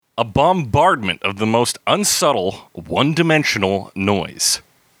a bombardment of the most unsubtle, one-dimensional noise.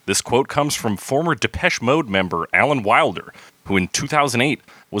 This quote comes from former Depeche Mode member Alan Wilder, who in 2008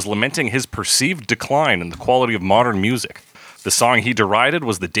 was lamenting his perceived decline in the quality of modern music. The song he derided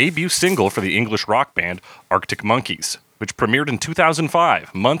was the debut single for the English rock band Arctic Monkeys, which premiered in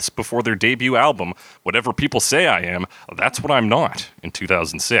 2005, months before their debut album, Whatever People Say I Am, That's What I'm Not, in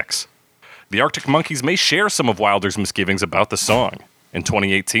 2006. The Arctic Monkeys may share some of Wilder's misgivings about the song. In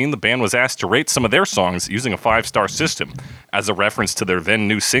 2018, the band was asked to rate some of their songs using a 5-star system, as a reference to their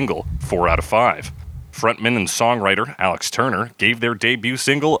then-new single, 4 out of 5. Frontman and songwriter Alex Turner gave their debut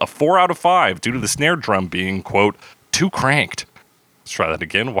single a 4 out of 5 due to the snare drum being, quote, too cranked. Let's try that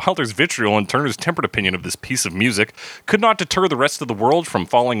again. Wilder's vitriol and Turner's tempered opinion of this piece of music could not deter the rest of the world from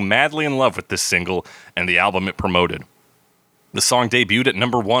falling madly in love with this single and the album it promoted. The song debuted at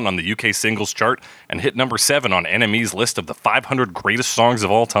number 1 on the UK singles chart and hit number 7 on NME's list of the 500 greatest songs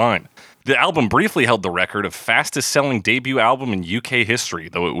of all time. The album briefly held the record of fastest-selling debut album in UK history,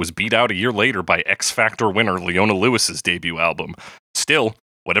 though it was beat out a year later by X Factor winner Leona Lewis's debut album. Still,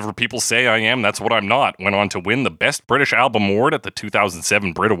 Whatever People Say I Am, That's What I'm Not went on to win the Best British Album Award at the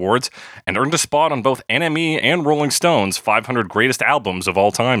 2007 Brit Awards and earned a spot on both NME and Rolling Stone's 500 Greatest Albums of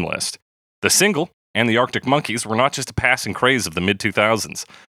All Time list. The single and the Arctic Monkeys were not just a passing craze of the mid-2000s.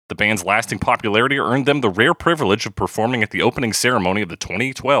 The band's lasting popularity earned them the rare privilege of performing at the opening ceremony of the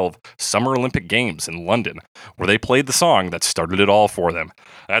 2012 Summer Olympic Games in London, where they played the song that started it all for them.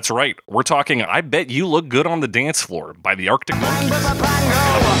 That's right, we're talking I Bet You Look Good on the Dance Floor by the Arctic Monkeys. I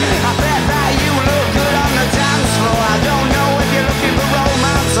bet that you look good on the dance floor. I don't know if you're looking for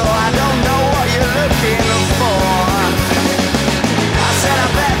romance or I don't know what you're looking for. I said I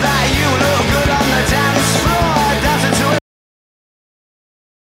bet that you look good on the dance floor. Dancing to it.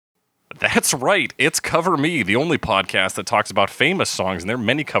 That's right, it's Cover Me, the only podcast that talks about famous songs and their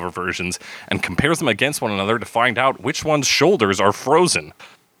many cover versions and compares them against one another to find out which one's shoulders are frozen.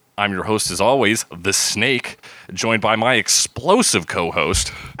 I'm your host, as always, The Snake, joined by my explosive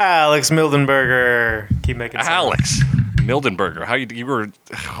co-host, Alex Mildenberger. Keep making sound. Alex Mildenberger.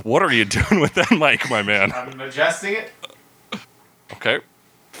 What are you doing with that mic, my man? I'm adjusting it Okay,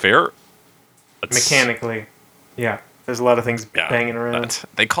 fair. mechanically. Yeah, there's a lot of things banging around.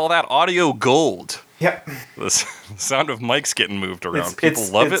 They call that audio gold. Yep. The sound of mics getting moved around. People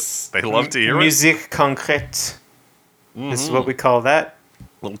love it. They love to hear it. Musique concrète. This is what we call that.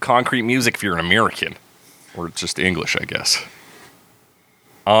 Little concrete music if you're an American. Or just English, I guess.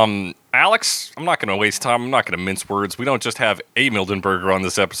 Alex, I'm not going to waste time. I'm not going to mince words. We don't just have a Mildenberger on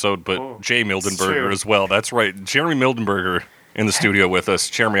this episode, but Jay Mildenberger as well. That's right. Jeremy Mildenberger in the studio with us.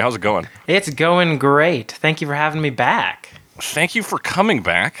 Jeremy, how's it going? It's going great. Thank you for having me back. Thank you for coming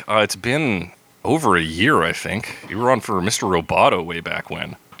back. It's been over a year, I think. You were on for Mr. Roboto way back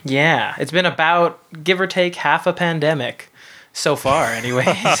when. Yeah, it's been about, give or take, half a pandemic. So far,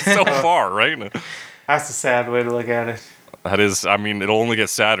 anyways. So far, right? That's a sad way to look at it. That is, I mean, it'll only get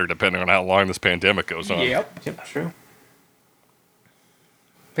sadder depending on how long this pandemic goes on. Yep, true.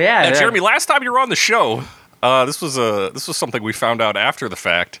 But yeah, Now, Jeremy, last time you were on the show, this was something we found out after the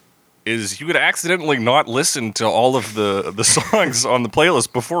fact, is you had accidentally not listened to all of the songs on the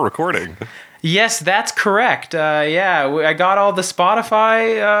playlist before recording. Yes, that's correct. I got all the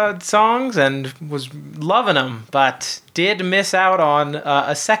Spotify songs and was loving them, but did miss out on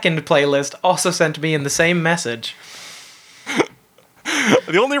a second playlist also sent to me in the same message.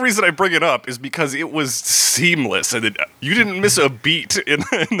 The only reason I bring it up is because it was seamless, and you didn't miss a beat in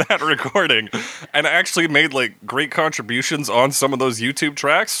that recording, and I actually made great contributions on some of those YouTube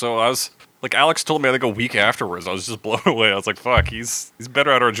tracks. So I was like, Alex told me I think a week afterwards. I was just blown away. I was like, "Fuck, he's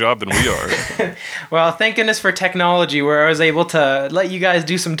better at our job than we are." Well, thank goodness for technology, where I was able to let you guys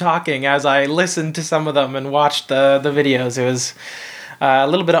do some talking as I listened to some of them and watched the videos. It was a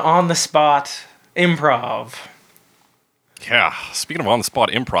little bit of on the spot improv. Yeah, speaking of on-the-spot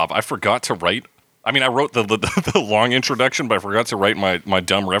improv, I forgot to write... I mean, I wrote the long introduction, but I forgot to write my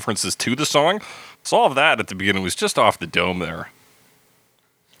dumb references to the song. So all of that at the beginning was just off the dome there.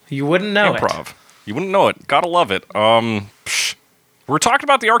 You wouldn't know improv. it. You wouldn't know it. Gotta love it. We're talking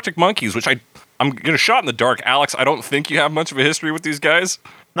about the Arctic Monkeys, which I'm gonna shot in the dark. Alex, I don't think you have much of a history with these guys.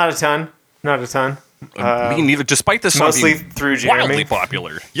 Not a ton. Me neither, despite this song mostly being through Jeremy. wildly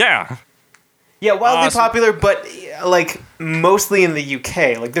popular. Yeah. Yeah, wildly popular, but mostly in the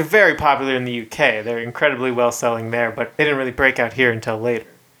UK. They're very popular in the UK. They're incredibly well-selling there, but they didn't really break out here until later.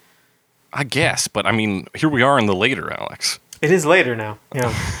 I guess, but I mean, here we are in the later, Alex. It is later now.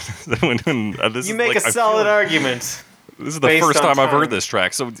 Yeah. You You make a solid argument. This is the Based first on time I've time. heard this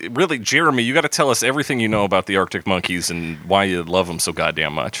track. So really, Jeremy, you got to tell us everything you know about the Arctic Monkeys and why you love them so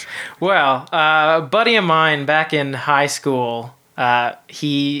goddamn much. Well, a buddy of mine back in high school,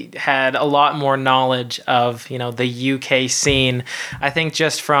 he had a lot more knowledge of, the UK scene. I think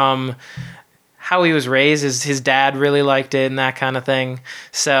just from how he was raised, his dad really liked it and that kind of thing.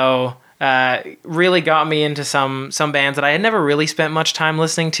 So really got me into some bands that I had never really spent much time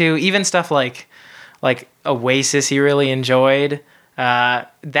listening to. Even stuff like Oasis he really enjoyed.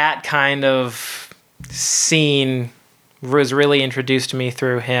 That kind of scene was really introduced to me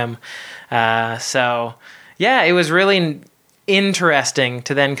through him. So yeah, it was really interesting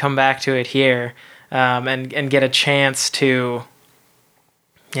to then come back to it here and get a chance to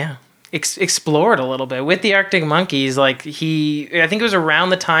explore it a little bit with the Arctic Monkeys. I think it was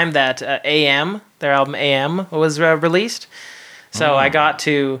around the time that AM, their album AM, was released. So I got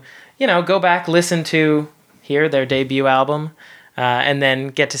to go back, listen to their debut album, and then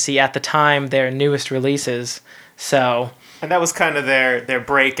get to see at the time their newest releases. So, And that was kind of their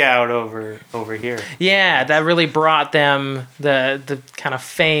breakout over here. yeah, that really brought them the kind of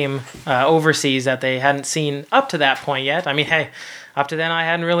fame overseas that they hadn't seen up to that point yet. I mean, hey, up to then I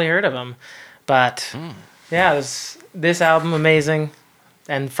hadn't really heard of them, but yeah, this album amazing,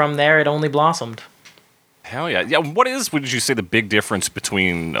 and from there it only blossomed. Hell yeah. Yeah, would you say, the big difference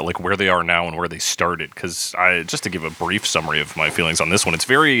between where they are now and where they started? Because just to give a brief summary of my feelings on this one, it's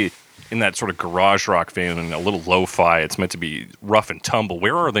very in that sort of garage rock vein and a little lo-fi. It's meant to be rough and tumble.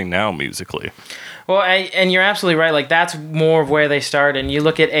 Where are they now musically? Well, and you're absolutely right. That's more of where they started. And you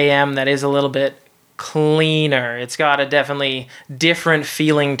look at AM, that is a little bit cleaner. It's got a definitely different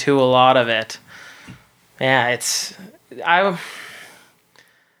feeling to a lot of it. Yeah,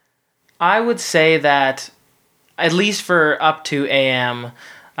 I would say that at least for up to AM,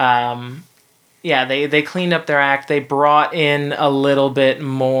 they cleaned up their act. They brought in a little bit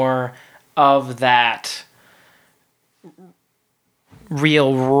more of that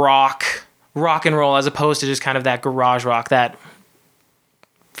real rock and roll, as opposed to just kind of that garage rock, that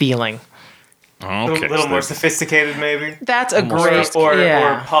feeling. Okay. A little more sophisticated, maybe. That's a More great...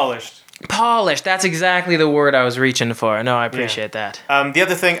 Or polished. Polished. That's exactly the word I was reaching for. No, I appreciate that. The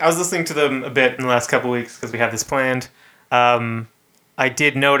other thing, I was listening to them a bit in the last couple of weeks because we had this planned. I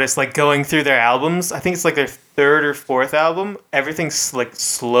did notice, going through their albums, I think it's their third or fourth album, everything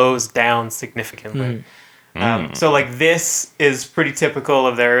slows down significantly. So this is pretty typical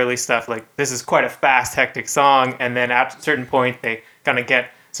of their early stuff. This is quite a fast, hectic song, and then at a certain point they kind of get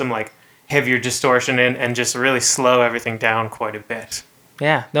some heavier distortion in and just really slow everything down quite a bit.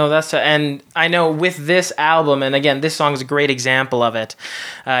 Yeah, no, and I know with this album, and again, this song is a great example of it,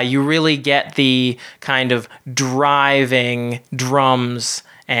 you really get the kind of driving drums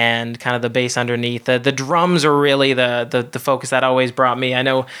and kind of the bass underneath. The drums are really the focus that always brought me. I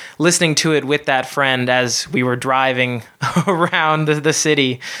know listening to it with that friend as we were driving around the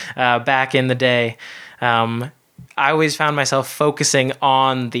city back in the day, I always found myself focusing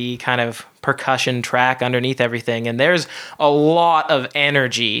on the kind of percussion track underneath everything. And there's a lot of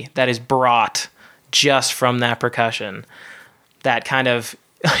energy that is brought just from that percussion. That kind of,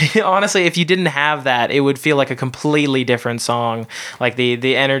 honestly, if you didn't have that, it would feel like a completely different song.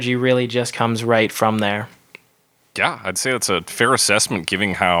 The energy really just comes right from there. Yeah, I'd say that's a fair assessment,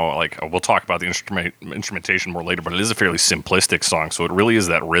 given how, we'll talk about the instrumentation more later, but it is a fairly simplistic song. So it really is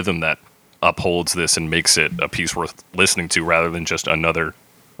that rhythm that upholds this and makes it a piece worth listening to rather than just another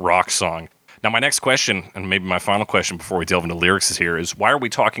rock song. Now, my next question, and maybe my final question before we delve into lyrics is why are we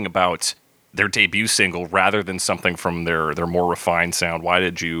talking about their debut single rather than something from their more refined sound? Why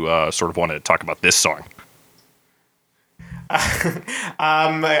did you sort of want to talk about this song? I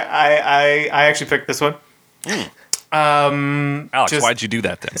actually picked this one. Alex, why'd you do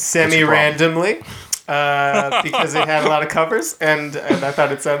that then? Semi-randomly, because it had a lot of covers, and I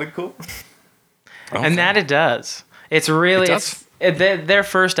thought it sounded cool. Okay. And that it does. It's really... Their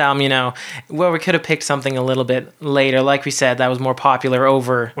first album, we could have picked something a little bit later. Like we said, that was more popular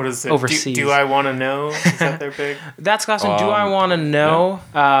What is it? overseas. Do I Want to Know? Is that their big? That's awesome. Do I Want to Know?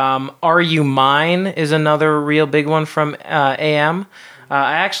 Yeah. Are You Mine is another real big one from AM.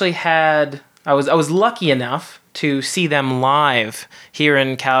 I was lucky enough to see them live here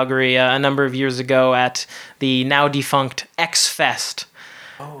in Calgary a number of years ago at the now defunct X Fest.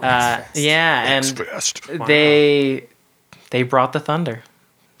 Oh, X Fest. Yeah, and X-Fest. Wow. They brought the thunder.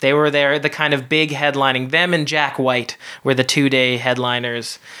 They were there, the kind of big headlining. Them and Jack White were the 2-day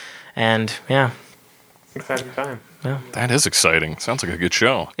headliners. And, yeah. Exciting time. Yeah. That is exciting. Sounds like a good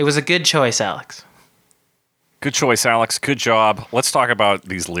show. It was a good choice, Alex. Good choice, Alex. Good job. Let's talk about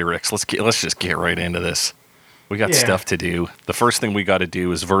these lyrics. Let's just get right into this. We got Yeah. stuff to do. The first thing we got to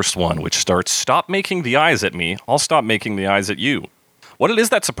do is verse 1, which starts, "Stop making the eyes at me. I'll stop making the eyes at you." What it is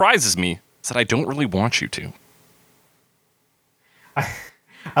that surprises me is that I don't really want you to.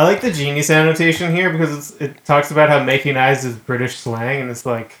 I like the Genius annotation here because it talks about how making eyes is British slang, and it's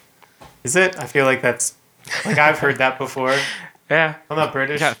like, is it? I feel like that's like I've heard that before. Yeah. I'm not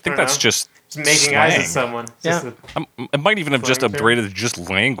British. Yeah, I think don't that's know. just making eyes at slang. someone. It's Yeah. just It might even have just Slang term. upgraded to just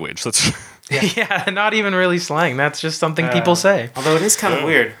language. That's Yeah, not even really slang. That's just something people say. although it is kind of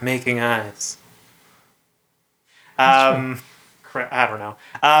weird, making eyes. I don't know.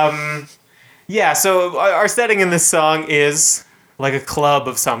 Yeah, so our setting in this song is like a club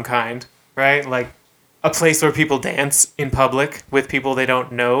of some kind, right? Like a place where people dance in public with people they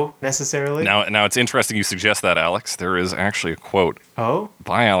don't know necessarily. now it's interesting you suggest that, Alex. There is actually a quote Oh?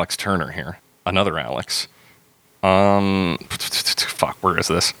 by Alex Turner here. Another Alex. Fuck, where is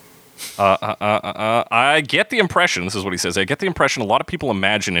this? I get the impression, this is what he says, I get the impression a lot of people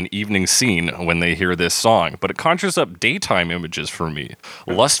imagine an evening scene when they hear this song, but it conjures up daytime images for me.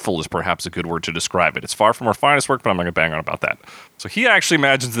 Lustful is perhaps a good word to describe it. It's far from our finest work, but I'm not going to bang on about that. So he actually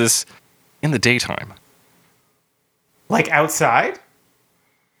imagines this in the daytime. Like outside?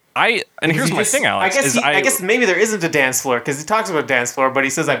 And here's He my just- thing, Alex. I guess maybe there isn't a dance floor because he talks about dance floor, but he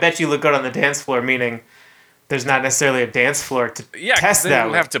says, "I bet you look good on the dance floor," meaning there's not necessarily a dance floor to yeah, 'cause test then that.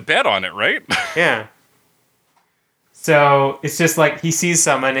 you with. have to bet on it, right? Yeah. So it's just like he sees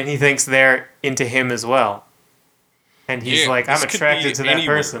someone and he thinks they're into him as well, and he's Yeah, like, "I'm this could attracted be to that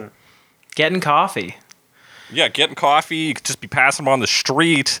anywhere. person." Getting coffee. Yeah, getting coffee. You could just be passing them on the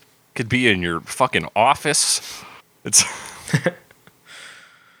street. Could be in your fucking office. It's.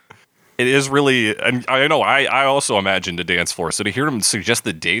 It is really, and I know I also imagined a dance floor. So to hear him suggest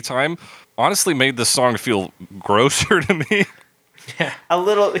the daytime, honestly made this song feel grosser to me. A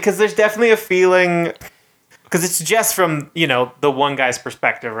little, because there's definitely a feeling, because it's just from the one guy's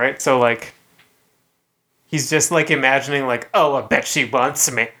perspective, right? So like, he's just like imagining like, "Oh, I bet she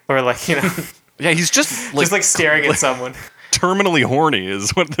wants me," or like Yeah, he's just just like staring at someone. terminally horny is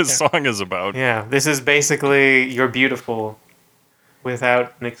what this song is about. Yeah, this is basically "You're Beautiful"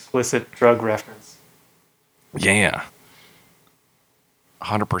 without an explicit drug reference. Yeah.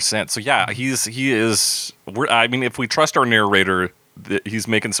 100%. So yeah, he is. I mean, if we trust our narrator, he's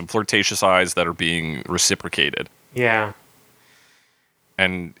making some flirtatious eyes that are being reciprocated, Yeah.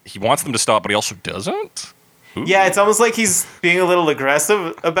 and he wants them to stop, but he also doesn't. Ooh. Yeah, it's almost like he's being a little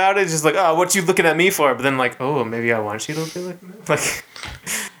aggressive about it. Just like, "Oh, what you looking at me for?" But then like, "Oh, maybe I want you to be looking at me." Like,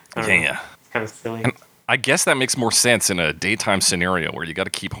 I don't know. Yeah. It's kind of silly. I guess that makes more sense in a daytime scenario where you got to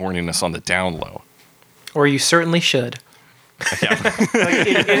keep horniness on the down low. Or you certainly should. Like,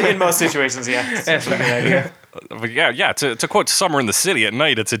 in most situations, yeah. It's a good idea. But yeah. To quote "Summer in the City," at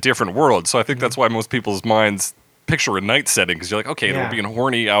night it's a different world. So I think that's why most people's minds picture a night setting because you're like, okay, Yeah. they're being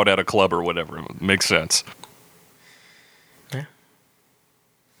horny out at a club or whatever. It makes sense. Yeah.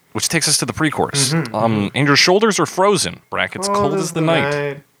 Which takes us to the pre-chorus. And your shoulders are frozen. Brackets cold as the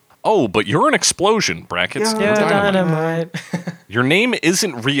night. Oh, but you're an explosion. Brackets. Yeah, you're dynamite. Dynamite. Your name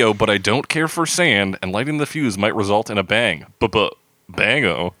isn't Rio, but I don't care for sand, and lighting the fuse might result in a bang.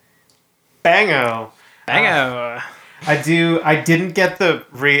 Bango. Bango. Bango. I didn't get the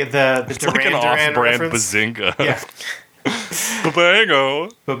It's Duran like an Duran off-brand reference. bazinga. Yeah. Bango.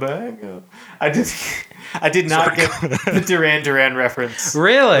 Bango. I did not get the Duran Duran reference.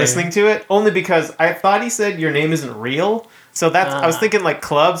 Really? Listening to it only because I thought he said your name isn't real. So that's I was thinking like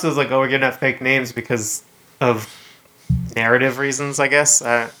clubs. I was like, oh, we're gonna have fake names because of narrative reasons, I guess.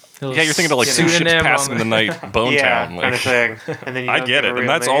 Yeah, you're thinking of like two ships Pseudonym passing on the night, Bone Yeah, Town. kind Like, of thing. And then you I don't get give it, a and real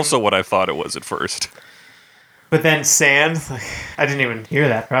that's name. also what I thought it was at first. But then sand, like, I didn't even hear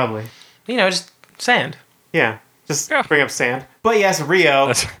that. Probably. Just sand. Yeah, just Yeah. bring up sand. But yes, Rio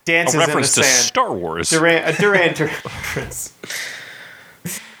That's dances a in the reference to sand. Star Wars. A Duran Duran reference.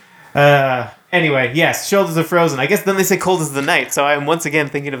 Anyway, yes, shoulders are frozen. I guess then they say cold as the night, so I'm once again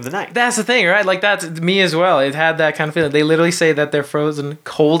thinking of the night. That's the thing, right? Like, that's me as well. It had that kind of feeling. They literally say that they're frozen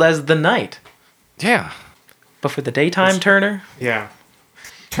cold as the night. Yeah. But for the daytime Turner, Yeah.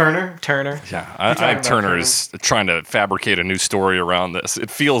 Turner? Yeah, talking about Turner is trying to fabricate a new story around this. It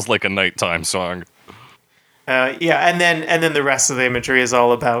feels like a nighttime song. Yeah, and then the rest of the imagery is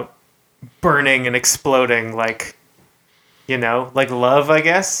all about burning and exploding, like, like love, I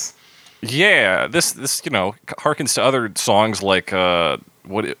guess. Yeah, this harkens to other songs like the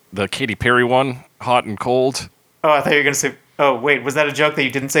Katy Perry one, "Hot and Cold." Oh, I thought you were gonna say. Oh, wait, was that a joke that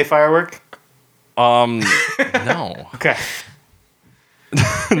you didn't say firework? No, Okay.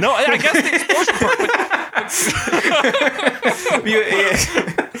 no, I guess the explosion part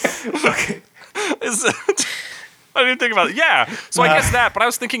Okay. is I didn't think about it. Yeah, so I guess that, but I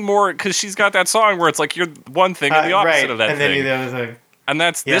was thinking more because she's got that song where it's like you're one thing and the opposite right. of that and thing. then the other thing. And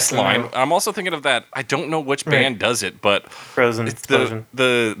that's Yes this and line. no. I'm also thinking of that. I don't know which band does it, but Frozen it's explosion.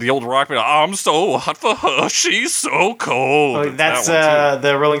 the old rock band. I'm so hot for her. She's so cold. Oh, It's that's that one,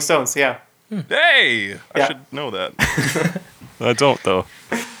 the Rolling Stones. Yeah. too. Hey, I Yeah. should know that. I don't though.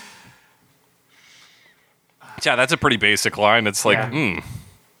 Yeah, that's a pretty basic line. It's like, Yeah.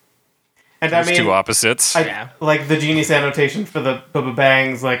 And there's I mean, two opposites. I, like the genius annotation for the Bubba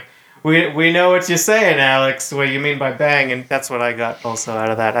Bangs, like we know what you're saying, Alex. What you mean by bang, and that's what I got also out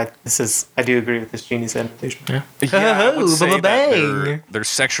of that. I do agree with this genius annotation. Yeah, I would say Bubba that Bang. their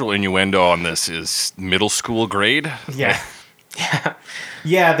sexual innuendo on this is middle school grade. Yeah,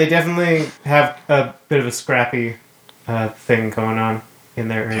 yeah. They definitely have a bit of a scrappy thing going on in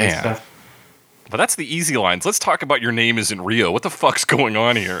their early Yeah. stuff. But that's the easy lines. Let's talk about Your Name Isn't Rio. What the fuck's going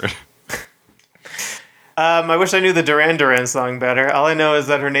on here? I wish I knew the Duran Duran song better. All I know is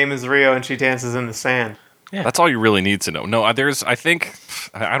that her name is Rio and she dances in the sand. That's all you really need to know. No, I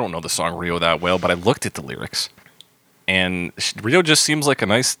don't know the song Rio that well, but I looked at the lyrics. And Rio just seems like a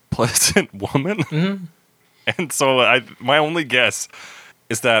nice, pleasant woman. Mm-hmm. And so my only guess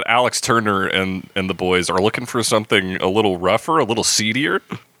is that Alex Turner and the boys are looking for something a little rougher, a little seedier.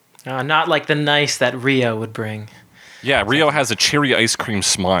 Not like the nice that Rio would bring. Yeah, Rio has a cherry ice cream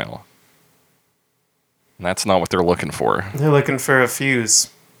smile. And that's not what they're looking for. They're looking for a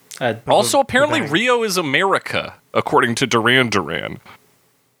fuse. Also, apparently, Bang. Rio is America, according to Duran Duran.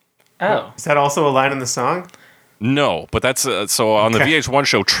 Oh. Is that also a line in the song? No, but that's so on the Okay. VH1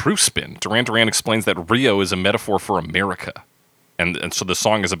 show True Spin, Duran Duran explains that Rio is a metaphor for America. And so the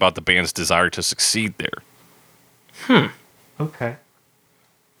song is about the band's desire to succeed there. Okay.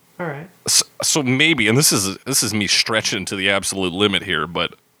 All right. So maybe, and this is me stretching to the absolute limit here,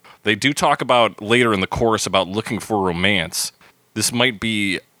 but they do talk about later in the chorus about looking for romance. This might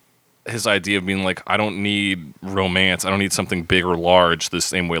be his idea of being like, I don't need romance. I don't need something big or large. The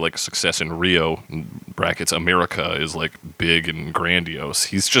same way like success in Rio, in brackets, America is like big and grandiose.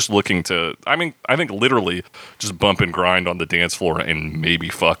 He's just looking to, I think literally just bump and grind on the dance floor and maybe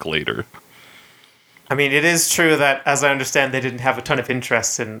fuck later. I mean, it is true that, as I understand, they didn't have a ton of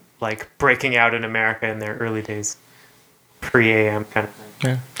interest in like breaking out in America in their early days, pre-AM kind of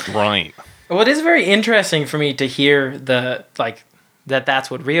thing. Right. Well, it is very interesting for me to hear that's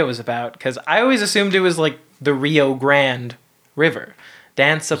what Rio is about, because I always assumed it was like the Rio Grande River.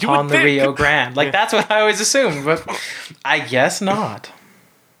 Dance upon the think. Rio Grande. Like, that's what I always assumed, but I guess not.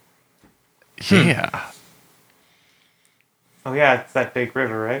 Yeah. Oh yeah, it's that big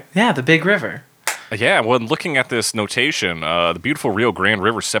river, right? Yeah, the big river. Yeah, well, looking at this notation, the beautiful Rio Grande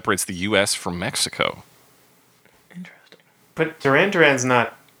River separates the U.S. from Mexico. Interesting. But Duran Duran's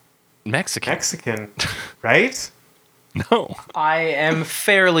not Mexican? Mexican, right? No. I am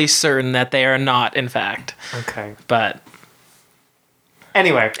fairly certain that they are not, in fact. Okay. But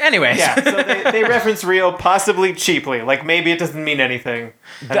Anyway. anyways. Yeah, so they reference Rio possibly cheaply. Like, maybe it doesn't mean anything.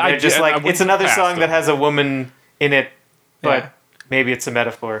 And they're just I like, wouldn't it's another put it song past that them. has a woman in it, but Yeah. maybe it's a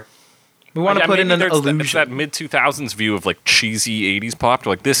metaphor. we want to Yeah, put in maybe an there's illusion. It's that mid-2000s view of, like, cheesy 80s pop.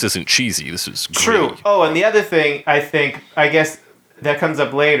 Like, this isn't cheesy. This is True. gritty. Oh, and the other thing, I guess that comes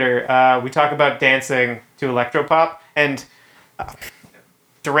up later. We talk about dancing to electropop, and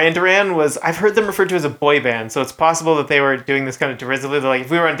Duran Duran I've heard them referred to as a boy band, so it's possible that they were doing this kind of derisively. They're like, if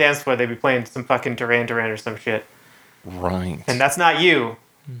we were on dance floor, they'd be playing some fucking Duran Duran or some shit. Right. And that's not you.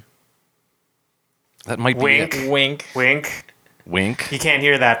 That might be Wink. it. Wink. Wink. Wink. You can't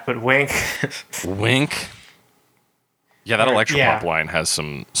hear that, but wink. Wink. Yeah, that electropop Yeah. line has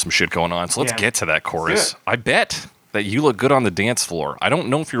some shit going on. So let's Yeah. get to that chorus. do I bet that you look good on the dance floor. I don't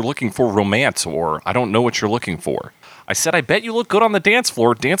know if you're looking for romance or I don't know what you're looking for. I said I bet you look good on the dance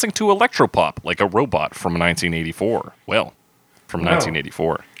floor dancing to electropop like a robot from 1984. Well, from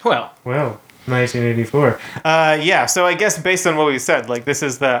 1984. Well, Well, 1984. Yeah, so I guess based on what we said, like, this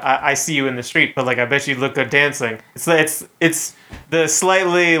is the I see you in the street, but like, I bet you look good dancing. It's the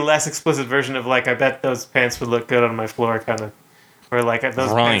slightly less explicit version of like, I bet those pants would look good on my floor kind of, where like,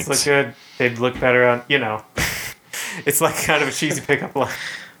 those Right. pants look good, they'd look better on, you know. It's like kind of a cheesy pickup line,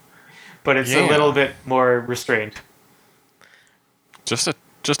 but it's a Yeah. little bit more restrained. Just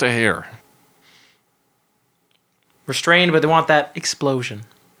a hair. restrained, but they want that explosion.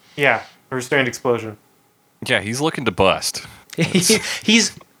 Yeah, a restrained explosion. Yeah, he's looking to bust. He's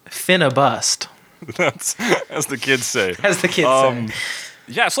finna bust, That's as the kids say. as the kids say.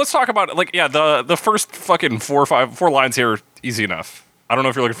 Yeah, so let's talk about the first fucking four lines here, easy enough. I don't know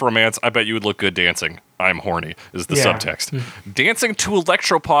if you're looking for romance. I bet you would look good dancing. I'm horny, is the Yeah. subtext. Dancing to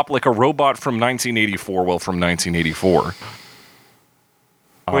electropop like a robot from 1984. Well, from 1984.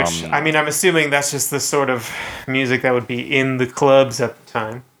 Which, I mean, I'm assuming that's just the sort of music that would be in the clubs at the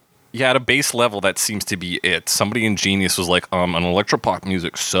time. Yeah, at a base level, that seems to be it. Somebody ingenious was like, an electropop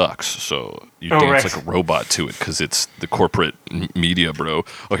music sucks, so you Oh, dance right. like a robot to it because it's the corporate media, bro.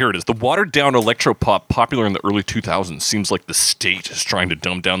 Oh, here it is. The watered-down electropop popular in the early 2000s seems like the state is trying to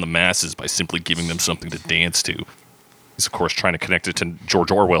dumb down the masses by simply giving them something to dance to. He's, of course, trying to connect it to George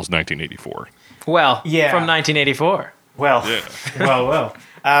Orwell's 1984. Well, Yeah. from 1984. Well, well.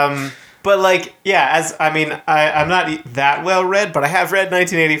 But like, yeah, I'm not that well read, but I have read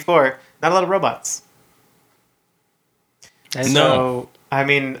 1984. Not a lot of robots. And No. So, I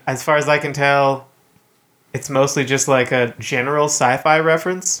mean, as far as I can tell, it's mostly just like a general sci-fi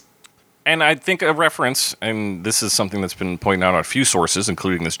reference. And I think a reference, and this is something that's been pointed out on a few sources,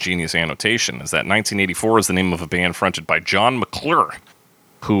 including this genius annotation, is that 1984 is the name of a band fronted by John McClure,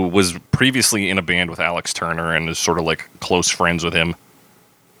 who was previously in a band with Alex Turner and is sort of like close friends with him.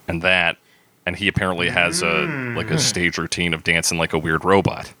 And he apparently has a stage routine of dancing like a weird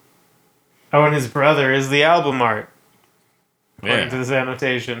robot. Oh, and his brother is the album art, according to Yeah, this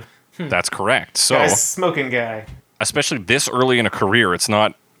annotation. that's correct. So, Guy's smoking guy. especially this early in a career, it's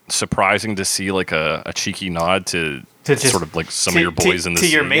not surprising to see like a cheeky nod to just- sort of like some of your boys in the to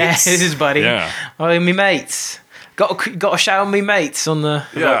your scene. mate. Yeah, Mates. this is buddy. Yeah. Oh, me mates. Got to shout me mates on the.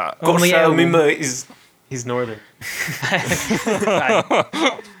 Yeah. On the Show me album. he's northern.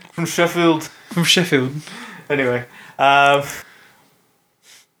 From Sheffield. From Sheffield. Anyway. Yeah,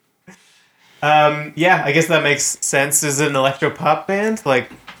 I guess that makes sense. Is it an electro-pop band?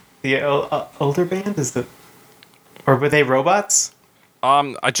 Like, the older band? Or were they robots?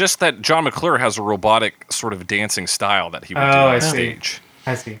 Just that John McClure has a robotic sort of dancing style that he would do Oh, I on see. stage.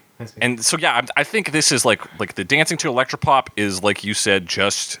 I see. And so, yeah, I think this is like the dancing to electropop is, like you said,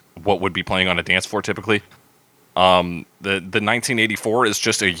 just what would be playing on a dance floor typically. The 1984 is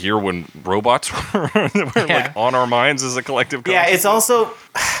just a year when robots were like on our minds as a collective. Yeah, consciousness. it's also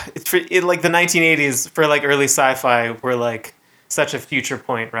like the 1980s for like early sci-fi were like such a future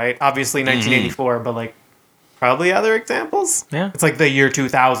point, right? Obviously 1984, but like probably other examples. Yeah. It's like the year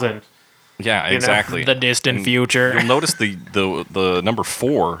 2000. Yeah, know, exactly. The distant And future. You'll notice the number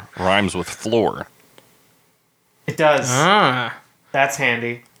 4 rhymes with floor. It does. Ah. That's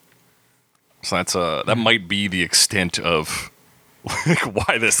handy. So that might be the extent of like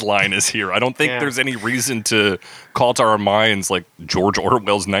why this line is here. I don't think Yeah. there's any reason to call to our minds like George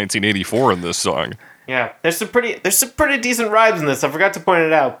Orwell's 1984 in this song. Yeah, there's some pretty decent rhymes in this. I forgot to point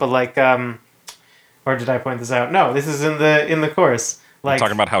it out, but like, or did I point this out? No, this is in the chorus. Like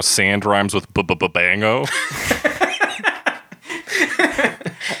Talking about how sand rhymes with bango.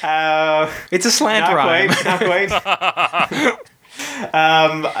 It's a slant not rhyme. quite, not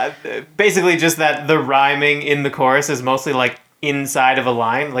quite. Basically, just that the rhyming in the chorus is mostly like inside of a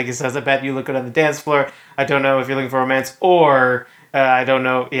line. Like it says, "I bet you look good on the dance floor. I don't know if you're looking for romance, or I don't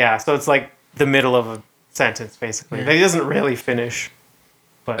know." Yeah, so it's like the middle of a sentence, basically. That he doesn't really finish.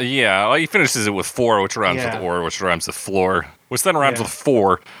 Yeah, well, he finishes it with 4, which rhymes Yeah. with or, which rhymes with floor, which then rhymes Yeah. with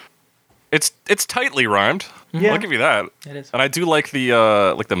 4. It's tightly rhymed. Yeah. I'll give you that. It is. And I do like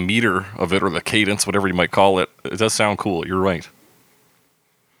the meter of it or the cadence, whatever you might call it. It does sound cool. You're right.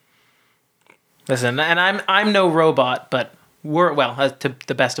 Listen, and I'm no robot, but to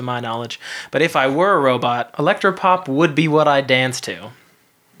the best of my knowledge. But if I were a robot, electropop would be what I dance to.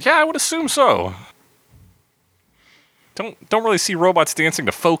 Yeah, I would assume so. Don't really see robots dancing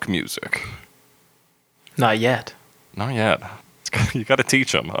to folk music. Not yet. Not yet. You got to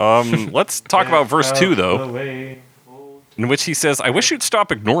teach them. Let's talk about verse 2, though, in which he says, "I wish you'd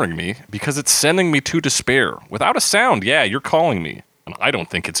stop ignoring me because it's sending me to despair. Without a sound, yeah, you're calling me, and I don't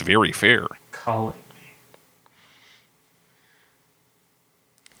think it's very fair." Calling.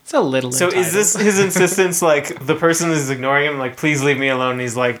 It's a little. So is this his insistence? Like the person is ignoring him. Like, please leave me alone. And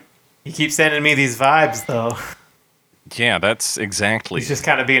he's like, he keeps sending me these vibes, though. Yeah, that's exactly. He's just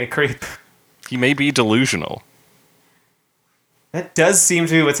kind of being a creep. He may be delusional. That does seem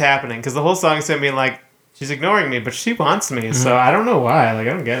to be what's happening, because the whole song is him being like, she's ignoring me, but she wants me, so I don't know why. Like,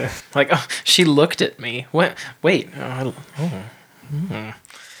 I don't get it. Like, oh, she looked at me. What? Wait.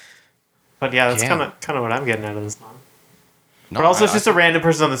 But yeah, that's Yeah. kind of what I'm getting out of this song. No, But also, it's I- just a random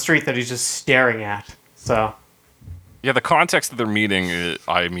person on the street that he's just staring at. So Yeah, the context of their meeting,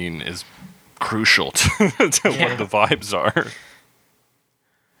 I mean, is crucial to Yeah. what the vibes are.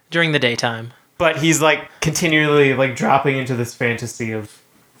 During the daytime. but he's like continually like dropping into this fantasy of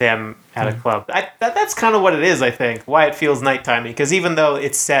them at a club. That's kind of what it is, I think. Why it feels nighttime, because even though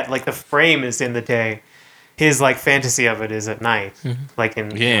it's set like the frame is in the day, his like fantasy of it is at night, like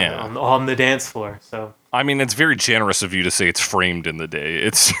in on the dance floor. So I mean, it's very generous of you to say it's framed in the day.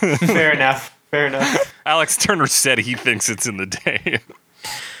 It's fair enough. Fair enough. Alex Turner said he thinks it's in the day.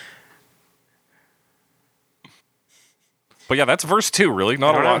 But yeah, that's verse 2, really.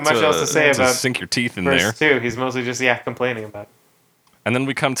 Not a I don't lot have much else to say about sink your teeth in there. Verse 2, he's mostly just complaining about it. And then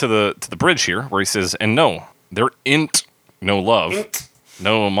we come to the bridge here, where he says, "And no, there ain't no love,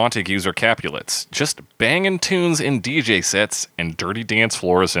 no Montagues or Capulets, just banging tunes in DJ sets and dirty dance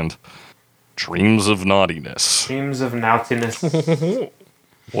floors and dreams of naughtiness." Dreams of naughtiness.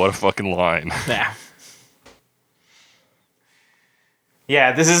 What a fucking line. Yeah.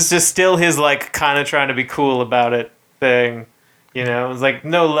 Yeah, this is just still his like kind of trying to be cool about it thing. You know, it's like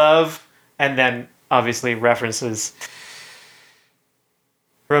no love, and then obviously references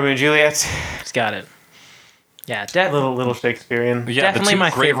Romeo and Juliet. He's got it. Yeah, Little Shakespearean. Yeah, Definitely the my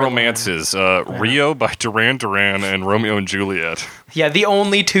two great favorite romances, Rio by Duran Duran and Romeo and Juliet. Yeah, the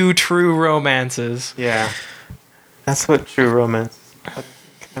only two true romances. Yeah. That's what true romance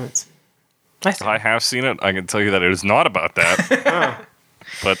is. I have seen it. I can tell you that it is not about that.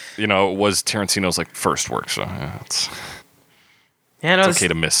 But, you know, it was Tarantino's like first work, so yeah, it's okay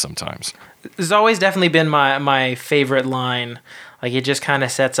to miss sometimes. It's always definitely been my favorite line. Like, it just kind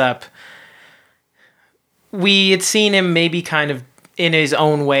of sets up. We had seen him maybe kind of in his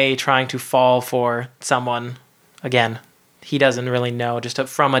own way trying to fall for someone. Again, he doesn't really know, just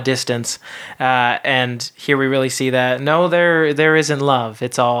from a distance. And here we really see that, no, there isn't love.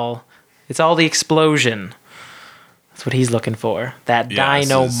 It's all the explosion. That's what he's looking for. That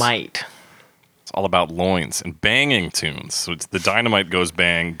dynamite. It's all about loins and banging tunes. So it's the dynamite goes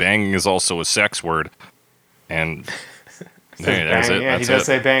bang. Banging is also a sex word. And hey, that's it. Yeah, that's he does it.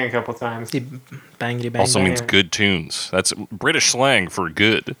 say bang a couple times. Bangity bang. Also bang. means good tunes. That's British slang for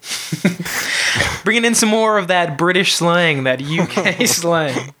good. Bringing in some more of that British slang, that UK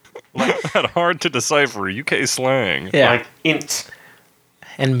slang. That hard to decipher UK slang. Yeah. Like int.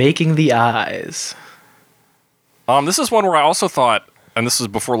 And making the eyes. This is one where I also thought, and this was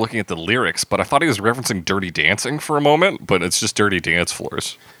before looking at the lyrics, but I thought he was referencing Dirty Dancing for a moment, but it's just Dirty Dance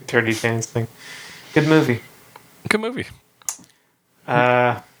Floors. Dirty Dancing. Good movie. Good movie.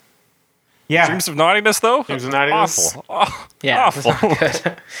 Yeah. Dreams of Naughtiness, though? Dreams of Naughtiness. Awful. Oh, Yeah, awful. that's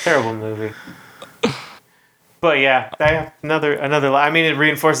not good. Terrible movie. But yeah, another. I mean, it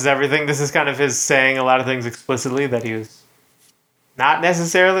reinforces everything. This is kind of his saying a lot of things explicitly that he was not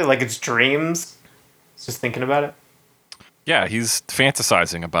necessarily like it's dreams. He's just thinking about it. Yeah, he's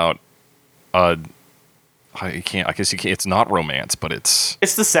fantasizing about. You can't. I guess you can't. It's not romance, but it's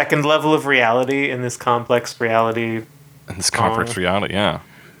It's the second level of reality in this complex reality. in this complex reality. Yeah.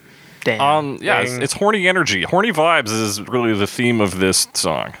 Damn. Yeah. Dang. It's horny energy. Horny vibes is really the theme of this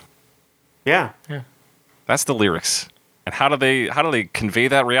song. Yeah. That's the lyrics. And how do they convey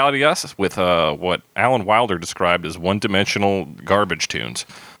that reality to us with what Alan Wilder described as one-dimensional garbage tunes?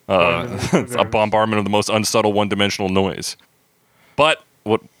 A bombardment of the most unsubtle one-dimensional noise. But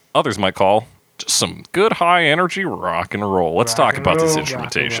what others might call just some good high-energy rock and roll. Let's talk about this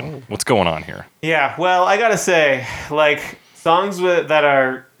instrumentation. What's going on here? Yeah. Well, I gotta say, like songs that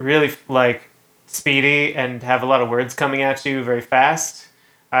are really like speedy and have a lot of words coming at you very fast.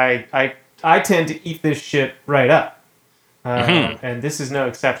 I tend to eat this shit right up. And this is no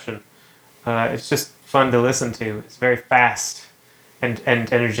exception. It's just fun to listen to. It's very fast and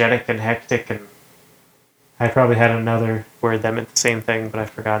energetic and hectic, and I probably had another word that meant the same thing, but I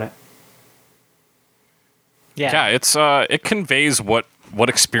forgot it. Yeah, it's it conveys what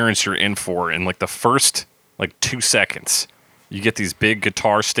experience you're in for in like the first like 2 seconds. You get these big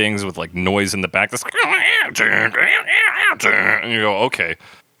guitar stings with like noise in the back. That's and you go, okay,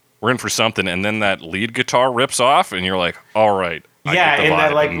 we're in for something. And then that lead guitar rips off, and you're like, all right. I Yeah, get the and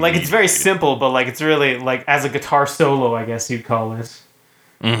that vibe like it's very simple, but like it's really like as a guitar solo, I guess you'd call it.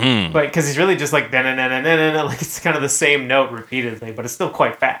 Mm-hmm. But because he's really just like like it's kind of the same note repeatedly, but it's still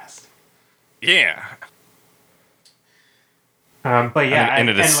quite fast. Yeah. But yeah, I mean,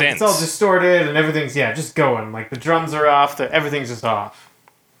 in a like, sense. it's all distorted and everything's just going. Like the drums are off, everything's just off.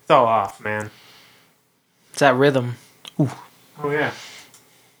 It's all off, man. It's that rhythm. Oh yeah.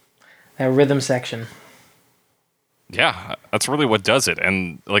 That rhythm section. Yeah, that's really what does it.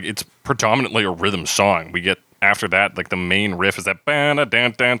 And like it's predominantly a rhythm song. We get after that, like the main riff is that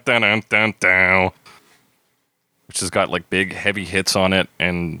ba-da-dun-dun-dun-dun-dun, which has got like big heavy hits on it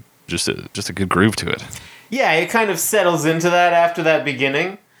and just a good groove to it. Yeah, it kind of settles into that after that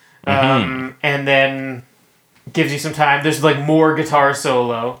beginning. And then gives you some time. There's like more guitar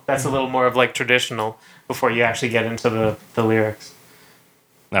solo. That's a little more of like traditional before you actually get into the lyrics.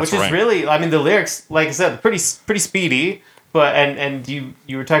 That's Which right. is really, I mean, the lyrics, like I said, pretty speedy. But and you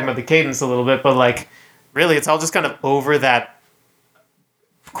were talking about the cadence a little bit, but like really, it's all just kind of over that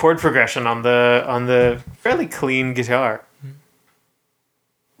chord progression on the fairly clean guitar.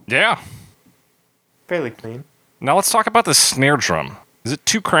 Yeah. Fairly clean. Now let's talk about the snare drum. Is it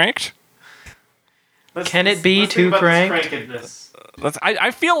too cranked? Can it be too cranked?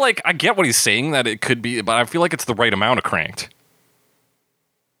 I feel like I get what he's saying, that it could be, but I feel like it's the right amount of cranked.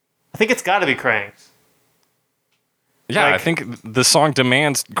 I think it's got to be cranked. Yeah, I Like- think the song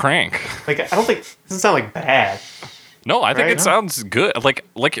demands crank. Like I don't think it doesn't sound like bad. No, I think Right? it sounds good. Like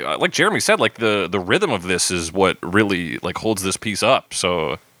Jeremy said, like the rhythm of this is what really like holds this piece up.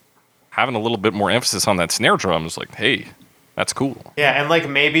 So having a little bit more emphasis on that snare drum is like, hey, that's cool. Yeah, and like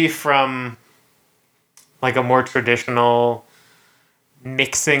maybe from like a more traditional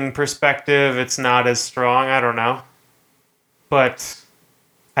mixing perspective, it's not as strong. I don't know, but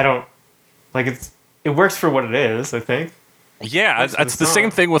I don't like it works for what it is. I think. Yeah, That's it's the the same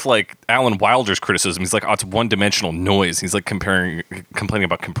song. thing with like Alan Wilder's criticism. He's like, oh, it's one-dimensional noise. He's like complaining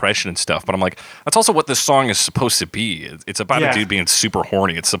about compression and stuff. But I'm like, that's also what this song is supposed to be. It's about Yeah. a dude being super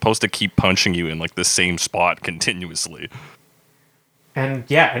horny. It's supposed to keep punching you in like the same spot continuously. And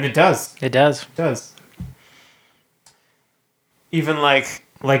yeah, and it does. It does. It does. Even like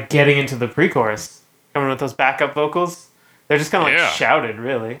getting into the pre-chorus, coming with those backup vocals, they're just kind of like Yeah. shouted,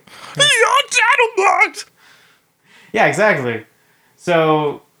 really. You're dynamite! Yeah, exactly.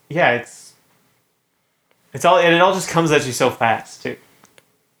 So yeah, it all just comes at you so fast too.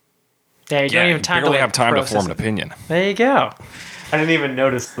 Yeah, you don't even time barely to have time to process form an it. opinion. There you go. I didn't even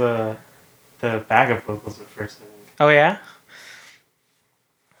notice the backup vocals at first. I think. Oh yeah.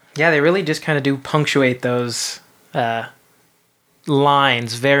 Yeah, they really just kind of do punctuate those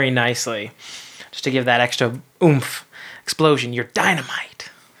lines very nicely, just to give that extra oomph, explosion. You're dynamite.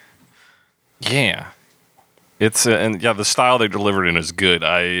 Yeah. It's and yeah, the style they delivered in is good.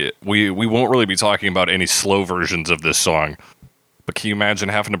 We won't really be talking about any slow versions of this song, but can you imagine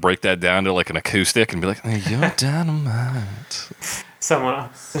having to break that down to like an acoustic and be like, "You're dynamite"?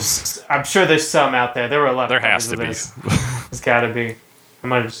 I'm sure there's some out there. There were a lot. There of has covers to of be. this. There's got to be. I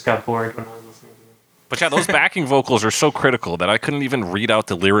might have just got bored when I was listening to it. But yeah, those backing vocals are so critical that I couldn't even read out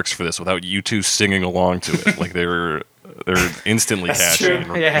the lyrics for this without you two singing along to it. Like they're instantly That's catchy.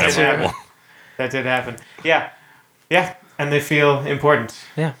 true. and Yeah, that's memorable. true. That did happen. Yeah, and they feel important.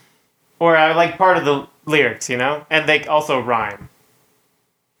 Yeah. Or I like part of the lyrics, and they also rhyme.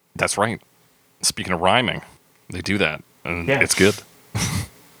 That's right. Speaking of rhyming, they do that, and Yeah. it's good.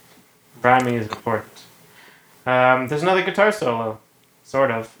 Rhyming is important. There's another guitar solo, sort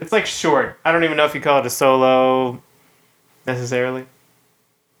of. It's like short. I don't even know if you call it a solo necessarily.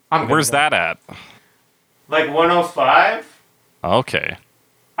 Where's that at? Like 105? Okay.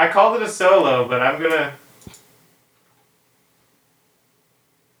 I called it a solo, but I'm gonna.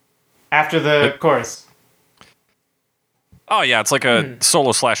 After the chorus. Oh yeah, it's like a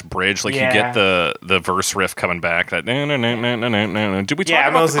solo / bridge. Like Yeah. you get the verse riff coming back. That no no no no no no no. Did we talk Yeah,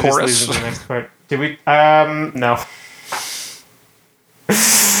 about mostly the just chorus? leaves it to the next part. Did we? No.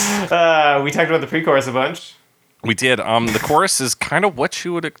 We talked about the pre-chorus a bunch. We did. The chorus is kind of what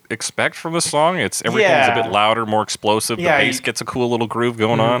you would expect from a song. It's everything's a Yeah. bit louder, more explosive. Yeah, the bass you- gets a cool little groove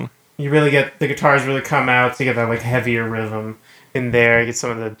going on. You really get the guitars really come out, so you get that like heavier rhythm in there. You get some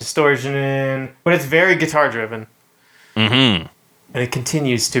of the distortion in, but it's very guitar driven, Mm-hmm. and it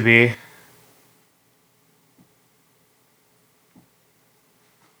continues to be.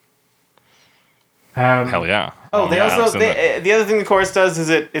 Hell yeah. Oh, they yeah, also it's in the- the other thing the chorus does is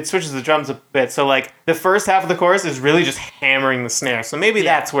it switches the drums a bit. So like the first half of the chorus is really just hammering the snare. So maybe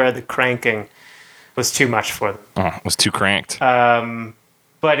that's where the cranking was too much for them. it was too cranked.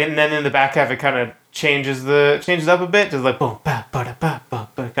 But then in the back half it kind of changes up a bit, just like boom ba ba da ba ba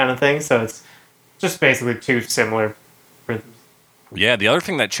ba kind of thing. So it's just basically two similar rhythms. Yeah, the other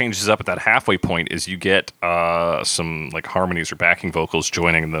thing that changes up at that halfway point is you get some like harmonies or backing vocals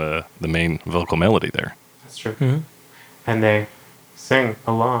joining the main vocal melody there. That's true. And they sing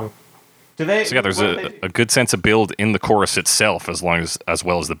along. Do they? So yeah, there's what do they a good sense of build in the chorus itself, as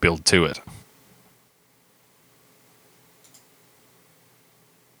well as the build to it.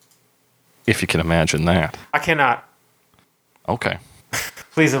 If you can imagine that. I cannot. Okay.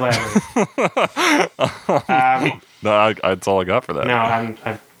 Please elaborate. No, that's all I got for that. No,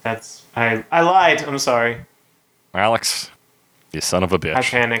 I lied. I'm sorry. Alex, you son of a I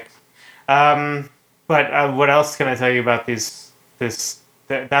bitch. panicked. But what else can I tell you about these? That's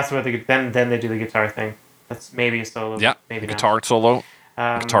where then they do the guitar thing. That's maybe a solo. Yeah, maybe not. guitar solo,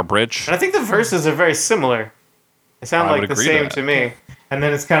 guitar bridge. And I think the verses are very similar. They sound I like would the agree same to to that. me. And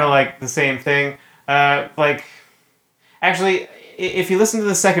then it's kind of like the same thing. Actually, if you listen to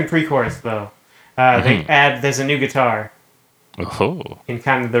the second pre-chorus though, there's a new guitar Oh, in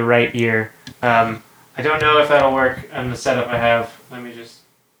kind of the right ear. I don't know if that'll work on the setup I have. Let me just.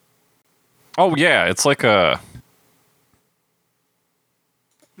 oh yeah, it's like a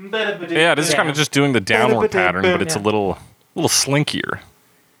yeah. This is kind of just doing the downward pattern, but it's a little slinkier.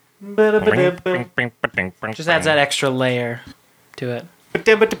 Just adds that extra layer to it.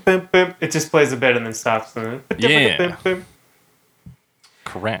 It just plays a bit and then stops. Yeah.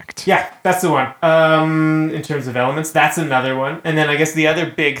 Correct. Yeah, that's the one. In terms of elements, that's another one. And then I guess the other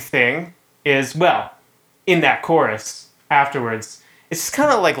big thing is, well, in that chorus afterwards, it's just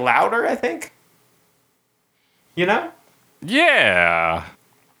kind of like louder, I think. You know? Yeah.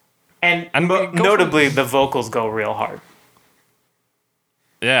 And And we go notably, the vocals go real hard.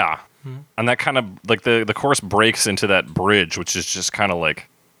 Yeah. And that kind of like the chorus breaks into that bridge, which is just kind of like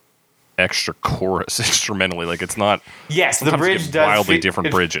extra chorus instrumentally. Like it's not. Yes, the sometimes you bridge get does wildly fe- different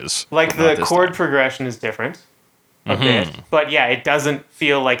it- bridges. Like but not the this chord time. progression is different a bit, but yeah, it doesn't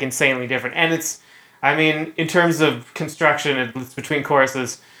feel like insanely different. And it's, I mean, in terms of construction, it's between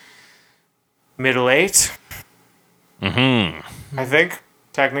choruses, middle eight. I think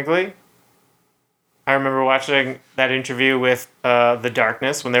technically. I remember watching that interview with The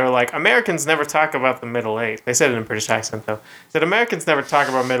Darkness when they were like, Americans never talk about the middle eight. They said it in a British accent though. Said Americans never talk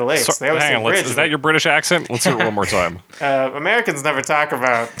about middle eights. So, They always hang say on, bridge. is that your British accent? Let's hear it one more time. Americans never talk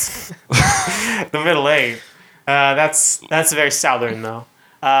about the middle eight. That's very southern though.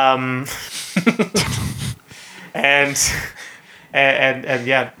 And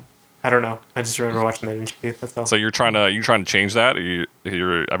yeah, I don't know. I just remember watching that interview. That's all. So you're trying to change that? Or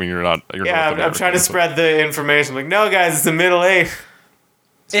you're I mean you're not. You're Yeah, North I'm trying American, to so- spread the information. Like, no, guys, it's the middle eight.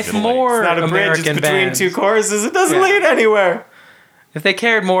 If middle eight. more It's not a bridge. American It's between bands, two choruses. It doesn't Yeah. lead anywhere. if they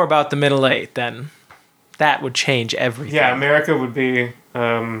cared more about the middle eight, then that would change everything. Yeah, America would be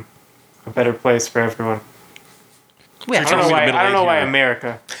a better place for everyone. We have I to- don't know why. middle I don't know eight why here.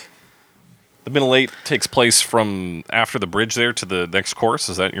 America. The middle eight takes place from after the bridge there to the next chorus.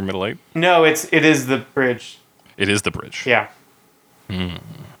 Is that your middle eight? No, it is the bridge. It is the bridge. Yeah. Because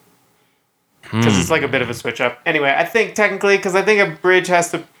it's like a bit of a switch up. Anyway, I think technically, because I think a bridge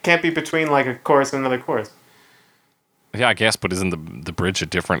can't be between like a chorus and another chorus. Yeah, I guess, but isn't the bridge a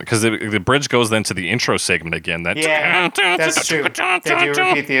different? Because the bridge goes then to the intro segment again. That Yeah, that's true. They do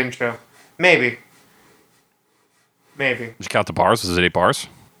repeat the intro. Maybe. Did you count the bars? Was it 8 bars?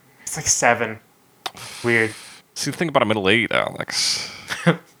 It's like 7. Weird. See, the thing about a middle eight, Alex,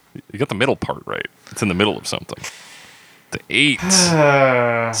 you got the middle part right. It's in the middle of something. The 8.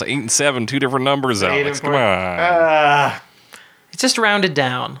 It's 8 and 7, 2 different numbers, Eight Alex. and Come four. on. It's just rounded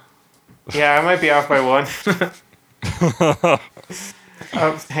down. Yeah, I might be off by 1.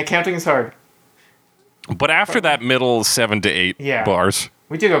 Counting is hard. But after that middle 7 to 8 Yeah. bars,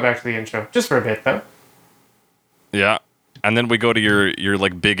 We do go back to the intro. Just for a bit, though. yeah, and then we go to your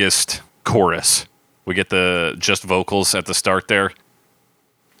like biggest chorus. We get the just vocals at the start there,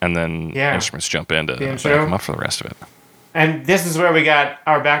 and then Yeah. instruments jump in to back intro. them up for the rest of it. And this is where we got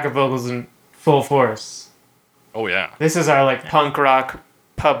our backup vocals in full force. Oh yeah, This is our like punk rock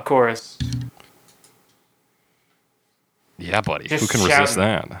pub chorus. yeah, buddy. Just Who can resist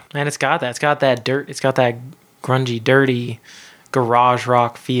shouting. that? And it's got that. It's got that dirt. It's got that grungy, dirty garage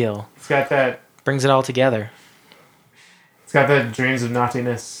rock feel. It's got that. Brings it all together. It's got the dreams of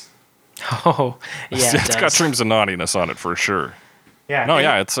naughtiness. Oh, yeah. It's got dreams of naughtiness on it for sure. Yeah. No, and-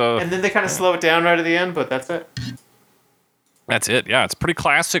 yeah, it's And then they kind of slow it down right at the end, but that's it. that's it. Yeah, it's pretty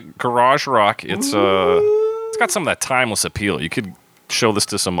classic garage rock. It's got some of that timeless appeal. You could show this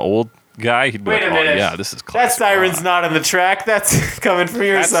to some old guy. He'd be Wait like, a minute. "Oh yeah, this is That classic." siren's rock." not on the track. That's coming from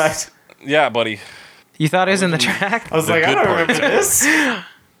your That's- side. Yeah, buddy. You thought it was in the track? I was the like, I good don't part. remember this.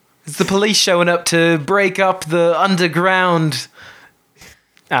 It's the police showing up to break up the underground,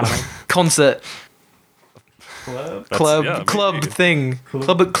 I don't know, concert Club. club yeah, club maybe. thing,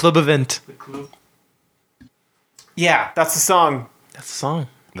 club event. Yeah, that's the song. That's the song.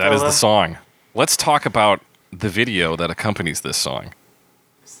 That is the Fella. song. Let's talk about the video that accompanies this song.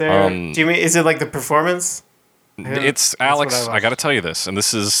 Is there, Um, do you mean, is it like the performance? It's what Alex. I I got to tell you this, and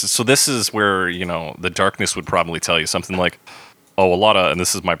this is where the darkness would probably tell you something like, "Oh, and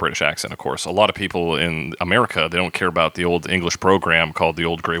this is my British accent, of course. A lot of people in America, they don't care about the old English program called the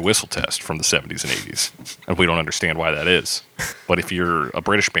Old Grey Whistle Test from the 70s and 80s, and we don't understand why that is. But if you're a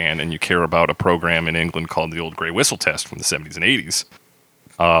British band and you care about a program in England called the Old Grey Whistle Test from the 70s and 80s,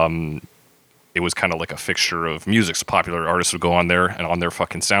 it was kind of like a fixture of music. So popular artists would go on there and on their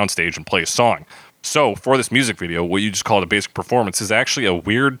fucking soundstage and play a song. So for this music video, what you just called a basic performance is actually a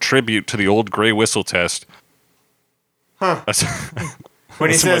weird tribute to the old Gray Whistle Test. Huh. When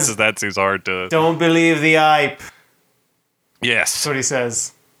he As much says, as that seems hard to... "Don't believe the hype," Yes, that's what he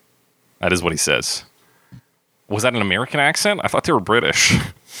says. that is what he says. Was that an American accent? I thought they were British.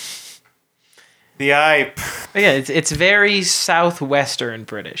 The hype. Yeah, it's very southwestern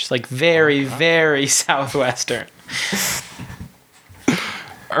British, like very, very southwestern.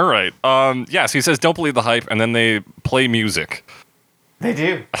 All right. Yeah, so he says, don't believe the hype, and then they play music. They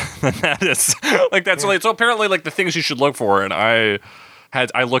do. That is, like, that's so apparently, like, the things you should look for, and I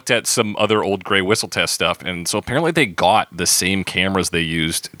looked at some other old Gray Whistle Test stuff, and so apparently they got the same cameras they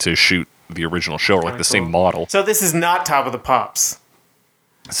used to shoot the original show, or like the same model. So this is not Top of the Pops.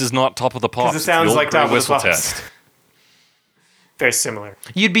 This is not Top of the Pops. Because it sounds it's the old like Gray Top of the Whistle Pops. Test. Very similar.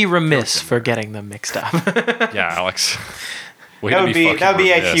 You'd be remiss for getting them mixed up. Yeah, Alex. That would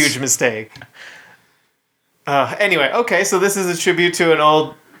be a huge mistake. Anyway, okay, so this is a tribute to an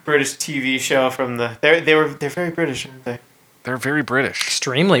old British TV show from the. They're very British, aren't they? They're very British.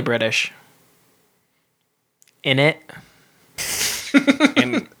 Extremely British. In it.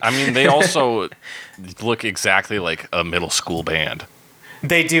 And, I mean, they also look exactly like a middle school band.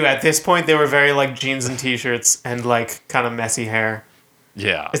 They do. At this point, they were very like jeans and t-shirts and like kind of messy hair.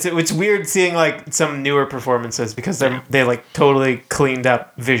 Yeah. It's weird seeing like some newer performances because they like totally cleaned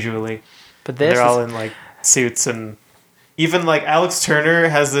up visually. But this They're all is, in like suits, and even like Alex Turner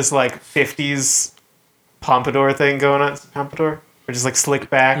has this like 50s pompadour thing going on. Pompadour? Or just like slick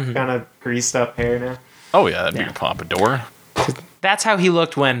back, kind of greased up hair now. Oh, yeah, that'd be Yeah. a pompadour. that's how he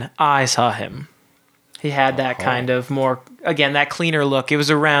looked when I saw him. He had that Oh. kind of more, again, that cleaner look. It was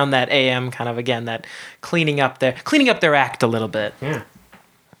around that AM kind of, again, that cleaning up their act a little bit. Yeah.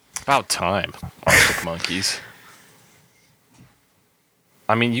 About time, Arctic Monkeys.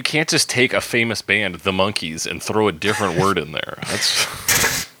 I mean, you can't just take a famous band, The Monkees, and throw a different word in there.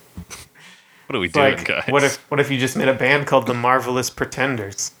 That's... What are we doing, Like, guys? what if you just made a band called The Marvelous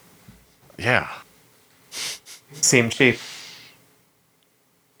Pretenders? Yeah, Seemed cheap.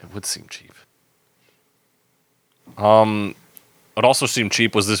 it would seem cheap. What also seemed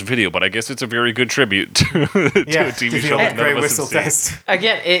cheap was this video, but I guess it's a very good tribute to, Yeah, a TV to show the that old none Gray of us Whistle have seen. Test.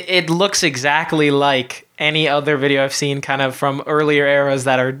 Again, it looks exactly like any other video I've seen kind of from earlier eras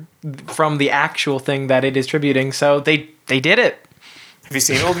that are from the actual thing that it is tributing. So they did it. Have you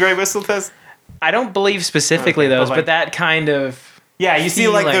seen Old Gray Whistle Test? I don't believe specifically Okay, but those, like- but that kind of... Yeah, you see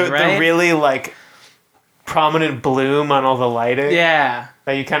like Feeling, the right? really like prominent bloom on all the lighting Yeah.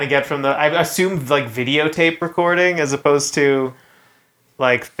 that you kind of get from the. I assumed like videotape recording as opposed to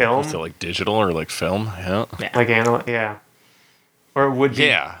like film, So like digital or like film, yeah. like analog. Yeah, or it would be.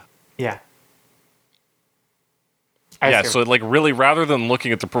 Yeah. Yeah. Yeah, so like really rather than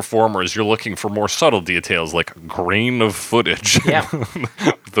looking at the performers, you're looking for more subtle details like grain of footage. Yeah.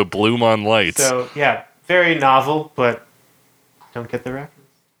 The bloom on lights. So yeah, very novel, but don't get the reference.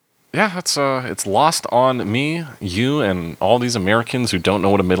 Yeah, it's lost on me, you, and all these Americans who don't know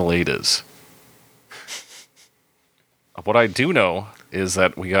what a middle eight is. What I do know is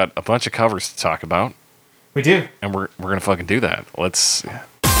that we got a bunch of covers to talk about, We do. and we're gonna fucking do that. Let's.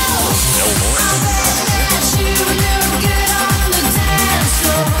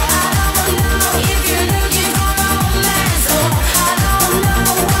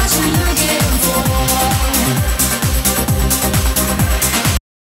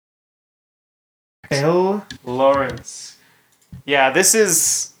 Bill Lawrence. Yeah, this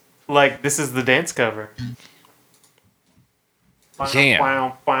is the dance cover. Yeah.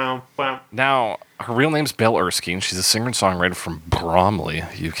 Wow, wow, wow. Now, her real name's Belle Erskine. She's a singer and songwriter from Bromley,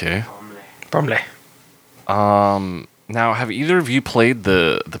 UK. Probably. Now, have either of you played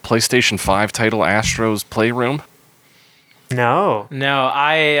the PlayStation 5 title Astro's Playroom? No. No,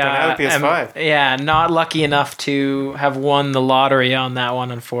 I Don't have a PS5. am not lucky enough to have won the lottery on that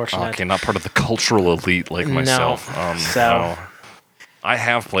one, unfortunately. Okay, not part of the cultural elite like myself. So- no. I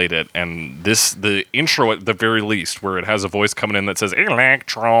have played it, and the intro at the very least, where it has a voice coming in that says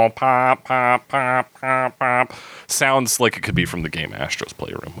 "Electro pop pop pop pop pop," sounds like it could be from the game Astro's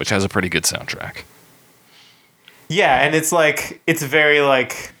Playroom, which has a pretty good soundtrack. Yeah, and it's very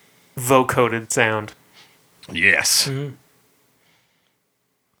like vocoded sound. Yes.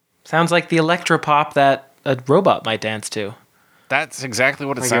 Sounds like the electropop that a robot might dance to. That's exactly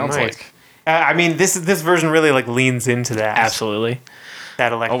what it Like it sounds might. like. I mean, this version really like leans into that. Absolutely.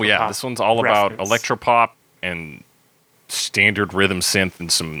 That electro. Oh yeah, this one's all about reference. electropop and standard rhythm synth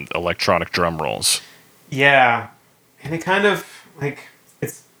and some electronic drum rolls. Yeah, and it kind of like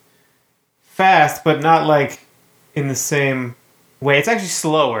it's fast, but not like in the same way. It's actually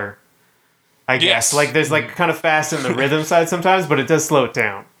slower, I guess. Yes. Like there's like kind of fast in the rhythm side sometimes, but it does slow it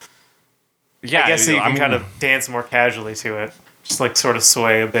down. Yeah, I guess so you can I'm- kind of dance more casually to it. Just like sort of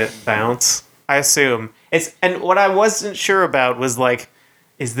sway a bit, bounce. I assume. And what I wasn't sure about was like,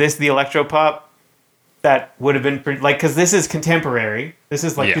 is this the electropop that would have been like, because this is contemporary. This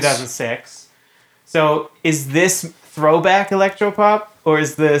is like Yes. 2006. So is this throwback electropop or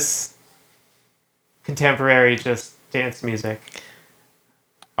is this contemporary just dance music?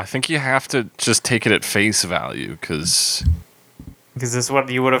 I think you have to just take it at face value because Because this is what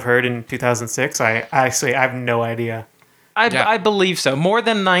you would have heard in 2006. I have no idea. Yeah. I believe so. More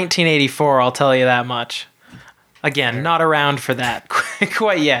than 1984, I'll tell you that much. Again, not around for that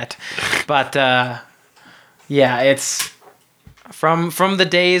quite yet. But yeah, it's from the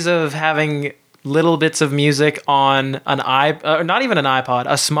days of having little bits of music on an not even an iPod,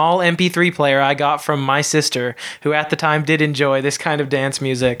 a small MP3 player I got from my sister, who at the time did enjoy this kind of dance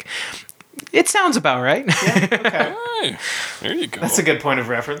music. It sounds about right. Okay. hey, there you go. That's a good point of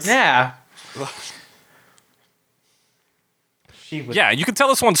reference. Yeah. She was. Yeah, you can tell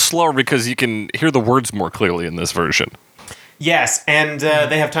this one's slower because you can hear the words more clearly in this version. Yes, and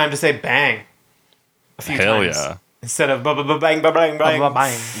they have time to say bang a few Hell times. yeah. Instead of bang, bang, bang.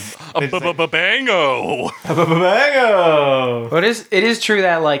 Bang. Bango! Bango. But it is true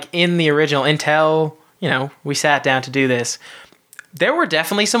that like in the original, until we sat down to do this, there were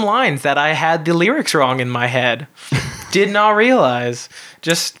definitely some lines that I had the lyrics wrong in my head. Did not realize.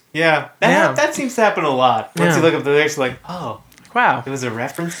 Just Yeah, Yeah. that seems to happen a lot. Once Yeah. you look up the lyrics, like, oh, wow. it was a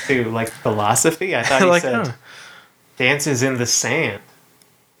reference to like philosophy. I thought he Like, said huh. dances in the sand.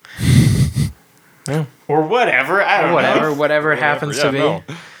 Yeah. Or whatever. I don't know. Whatever happens Yeah, to be. no.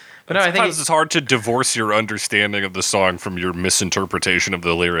 But no, I think Sometimes it's hard to divorce your understanding of the song from your misinterpretation of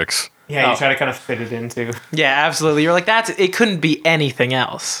the lyrics. Yeah, you Oh. try to kind of fit it into. yeah, absolutely. You're like it couldn't be anything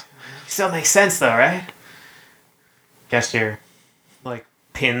else. Still makes sense though, right? Guess you're like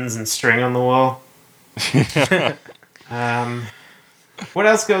pins and string on the wall. What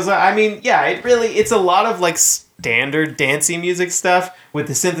else goes on? I mean, yeah, it's a lot of like standard dancey music stuff with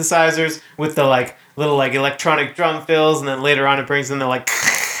the synthesizers, with the like little like electronic drum fills, and then later on it brings in the like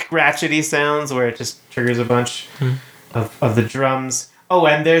ratchety sounds where it just triggers a bunch of the drums. Oh,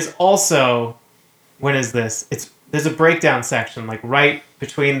 and there's also, when is this? There's a breakdown section like right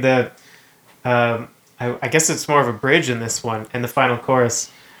between the I guess it's more of a bridge in this one and the final chorus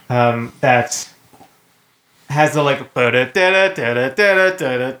that has the like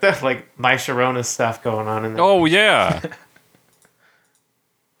like My Sharona stuff going on in there. Oh, yeah.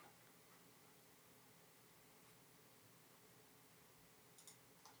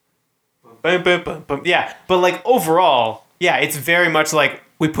 Bum, bum, bum, bum. Yeah, but like overall, yeah, it's very much like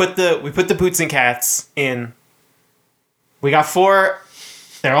we put the boots and cats in. We got 4.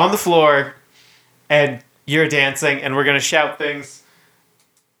 They're on the floor, and you're dancing, and we're gonna shout things.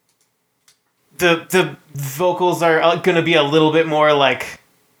 The vocals are gonna be a little bit more like,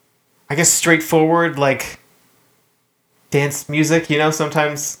 I guess, straightforward, like dance music.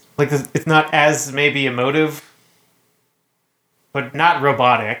 Sometimes like it's not as maybe emotive, but not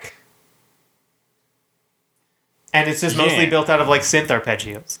robotic. And it's just mostly Yeah. built out of like synth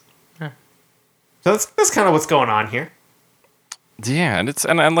arpeggios. So that's kind of what's going on here. Yeah, and it's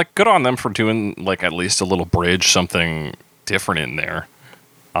and like good on them for doing like at least a little bridge, something different in there.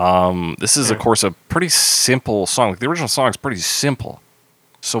 This is of course a pretty simple song. Like, the original song is pretty simple.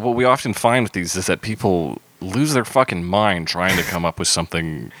 So what we often find with these is that people lose their fucking mind trying to come up with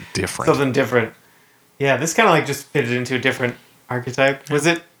something different. Something different. Yeah, this kind of like just fitted into a different archetype. Was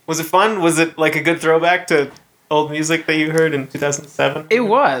it fun? Was it like a good throwback to old music that you heard in 2007? It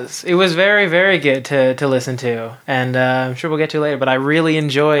was very, very good to listen to, and I'm sure we'll get to later. But I really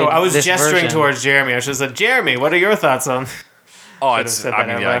enjoyed. Oh, I was this gesturing version. towards Jeremy. I should have said, Jeremy, what are your thoughts on? Oh, Should've it's. said I that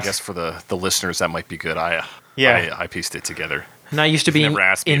mean, out yeah. I loud. guess for the listeners that might be good. I pieced it together. Not used to being Never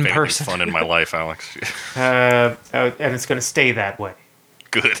asked me in if anything's person. fun in my life, Alex. And it's going to stay that way.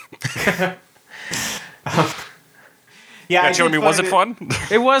 Good. Yeah, I Jeremy, did was find it fun?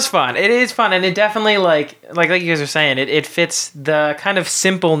 It was fun. It is fun, and it definitely like you guys are saying, it fits the kind of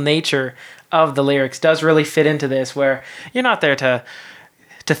simple nature of the lyrics. Does really fit into this, where you're not there to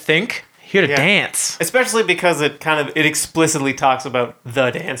think, you're here to Yeah. dance. Especially because it explicitly talks about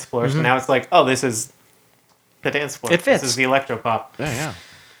the dance floor. So now it's like, oh, this is the dance floor. It fits. This is the electropop. Yeah.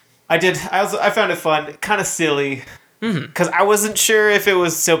 I found it fun, kind of silly, because I wasn't sure if it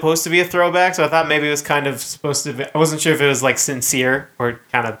was supposed to be a throwback. So I thought maybe it was kind of supposed to be. I wasn't sure if it was like sincere or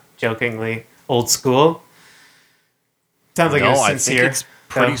kind of jokingly old school. Sounds like it No, was I think sincere. it's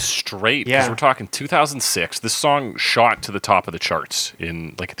pretty straight because Yeah. we're talking 2006. This song shot to the top of the charts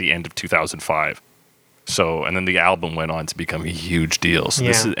in like at the end of 2005. So, and then the album went on to become a huge deal. So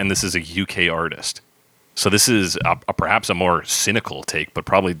this is a UK artist. So this is perhaps a more cynical take, but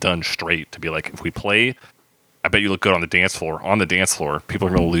probably done straight to be like, if we play, I bet you look good on the dance floor. On the dance floor, people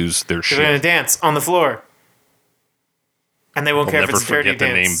are going to lose their They're gonna shit. dance on the floor, and they won't They'll care if never it's a dirty forget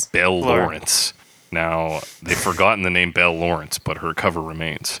the name dance Belle floor. Lawrence. Now, they've forgotten the name Belle Lawrence, but her cover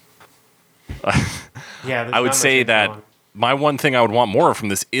remains. Yeah, there's I would not say much that info on- my one thing I would want more from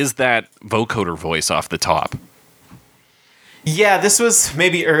this is that vocoder voice off the top. Yeah, this was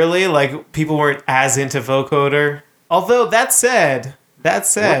maybe early. Like people weren't as into vocoder. Although that said,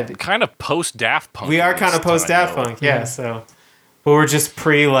 We're kind of post Daft Punk. we are in kind this of post time, Daft though. Punk. Yeah, so but we're just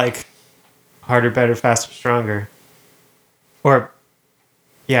pre like harder, better, faster, stronger. Or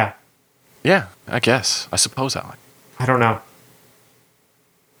yeah, Yeah, I guess. I suppose, Alec. I don't know.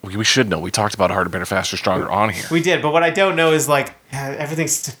 We should know. We talked about Harder, Better, Faster, Stronger on here. We did, but what I don't know is like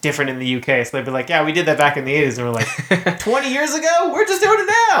everything's different in the UK. So they'd be like, "Yeah, we did that back in the '80s," and we're like, "20 years ago, we're just doing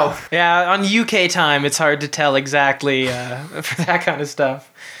it now." Yeah, on UK time, it's hard to tell exactly for that kind of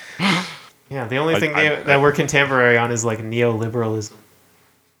stuff. Yeah, the only thing I- that we're contemporary on is like neoliberalism.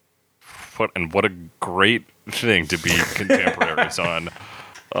 What a great thing to be contemporaries on.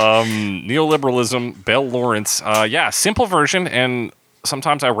 Neoliberalism, Belle Lawrence. Yeah, simple version, and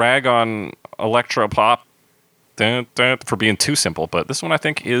sometimes I rag on electro pop for being too simple, but this one I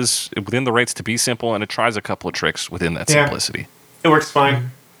think is within the rates to be simple, and it tries a couple of tricks within that Yeah. simplicity. It works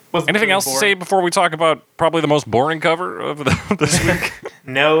fine. Wasn't Anything really else to boring. say before we talk about probably the most boring cover of this week?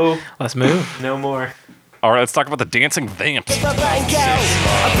 No, Let's move. no more. All right, let's talk about the Dancing Vamps. I bet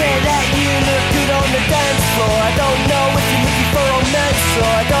that you look good on the dance floor. I don't know if you're looking for romance or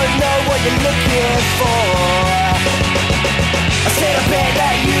I don't know what you're looking for. I said I bet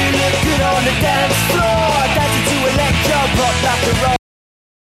that you look good on the dance floor. Dancing to electro pop like a roll.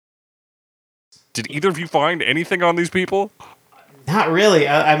 Did either of you find anything on these people? Not really.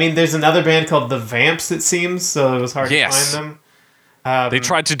 I mean, there's another band called the Vamps. It seems so. It was hard Yes. to find them. They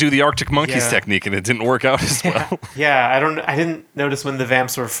tried to do the Arctic Monkeys yeah. technique, and it didn't work out as well. Yeah, I didn't notice when the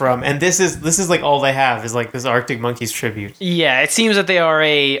Vamps were from. And this is like all they have is like this Arctic Monkeys tribute. Yeah, it seems that they are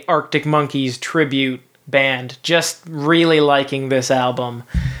a Arctic Monkeys tribute band. Just really liking this album.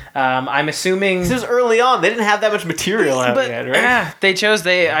 I'm assuming. This was early on. They didn't have that much material out But yet, right? they chose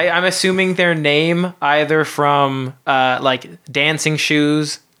I'm assuming their name either from like Dancing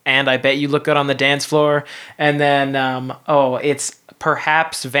Shoes and I Bet You Look Good on the Dance Floor, and then it's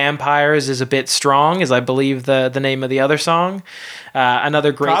perhaps Vampires is a Bit Strong is I believe the name of the other song.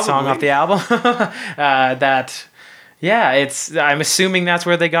 Another great song Probably. off the album. I'm assuming that's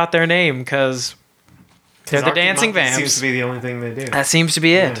where they got their name because they're the Arctic Dancing Monkeys Vamps. seems to be the only thing they do. That seems to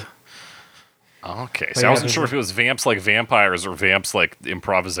be it. Yeah. Okay, so yeah, I wasn't there's sure if it was Vamps like vampires or Vamps like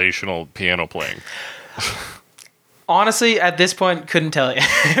improvisational piano playing. Honestly, at this point, couldn't tell you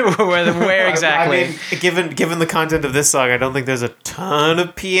where exactly. I mean, given the content of this song, I don't think there's a ton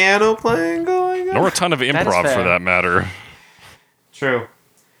of piano playing going on. Nor a ton of is improv fair. for that matter. True.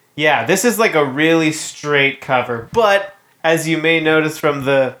 Yeah, this is like a really straight cover, but as you may notice from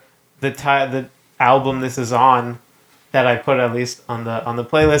the album this is on, that I put at least on the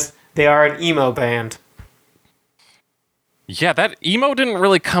playlist, they are an emo band. Yeah, that emo didn't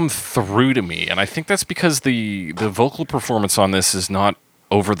really come through to me, and I think that's because the vocal performance on this is not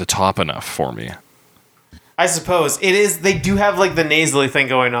over the top enough for me. I suppose it is. They do have like the nasally thing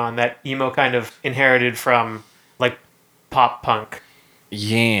going on that emo kind of inherited from like pop punk.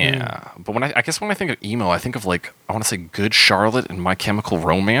 Yeah, but I guess when I think of emo, I think of like I want to say Good Charlotte and My Chemical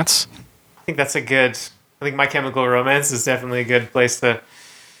Romance. I think that's a good. I think My Chemical Romance is definitely a good place to.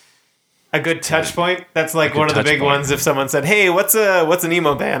 A good touch point. That's like good one of the touch big point. ones. If someone said, "Hey, what's an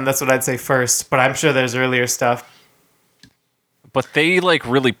emo band?" That's what I'd say first. But I'm sure there's earlier stuff. But they like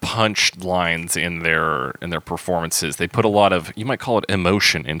really punched lines in their performances. They put a lot of, you might call it,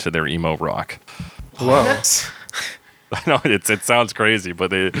 emotion into their emo rock. What? I know it sounds crazy,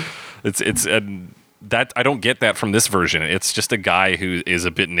 but it's that I don't get that from this version. It's just a guy who is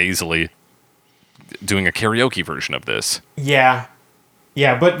a bit nasally doing a karaoke version of this. Yeah.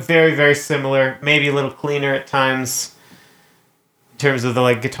 Yeah, but very, very similar. Maybe a little cleaner at times in terms of the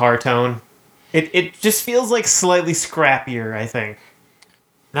like guitar tone. It just feels like slightly scrappier, I think.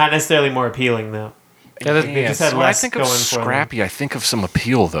 Not necessarily more appealing though. Yeah, that's- They just had so when I less think of going for them. scrappy, I think of some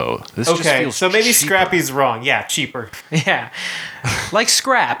appeal though. This just Okay, feels so maybe cheaper. scrappy's wrong. Yeah, cheaper. Yeah. Like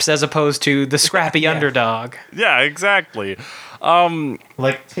Scraps as opposed to the scrappy underdog. Yeah, exactly.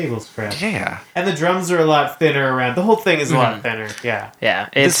 Like table scraps. Yeah. And the drums are a lot thinner around. The whole thing is a lot thinner. Yeah. Yeah,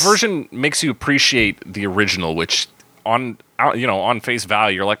 This version makes you appreciate the original, which on face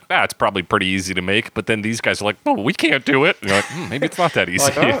value, you're like, it's probably pretty easy to make. But then these guys are like, oh, we can't do it. And you're like, maybe it's not that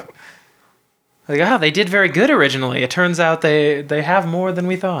easy. they did very good originally. It turns out they have more than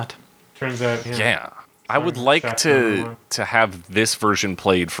we thought. Turns out, Yeah. I would like Track number to have this version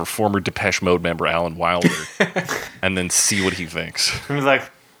played for former Depeche Mode member Alan Wilder and then see what he thinks. He's like,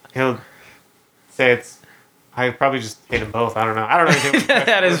 he'll say it's. I probably just hate them both. I don't know. I don't know anything.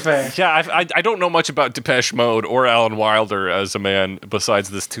 That is fair. Yeah, I don't know much about Depeche Mode or Alan Wilder as a man besides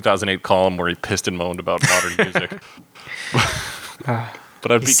this 2008 column where he pissed and moaned about modern music.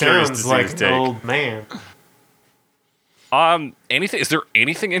 But I'd He be curious to sounds see like his an take. old man. Is there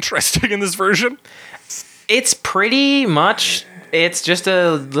anything interesting in this version? It's pretty much. It's just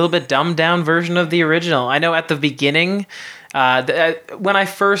a little bit dumbed down version of the original. I know at the beginning, when I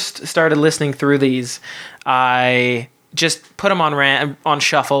first started listening through these, I just put them on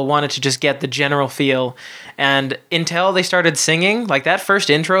shuffle. Wanted to just get the general feel, and until they started singing, like that first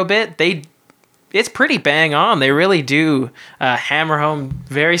intro bit, it's pretty bang on. They really do hammer home,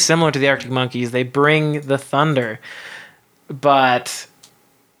 very similar to the Arctic Monkeys. They bring the thunder, but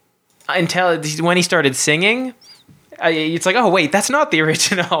until when he started singing, it's like, oh wait, that's not the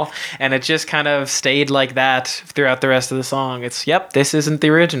original, and it just kind of stayed like that throughout the rest of the song. This isn't the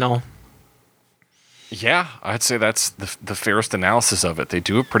original. Yeah, I'd say that's the fairest analysis of it. They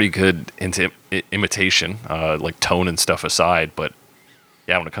do a pretty good imitation, like tone and stuff aside, but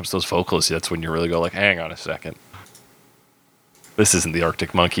yeah, when it comes to those vocals, that's when you really go like, hang on a second. This isn't the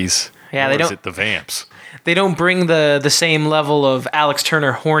Arctic Monkeys. Yeah, Or they is don't- it the Vamps? They don't bring the same level of Alex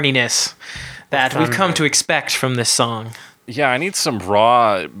Turner horniness that we've come to expect from this song. Yeah, I need some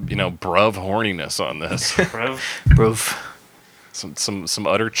raw, bruv horniness on this. Bro. Bruv. some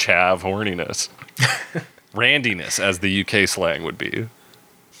utter chav horniness. Randiness, as the UK slang would be.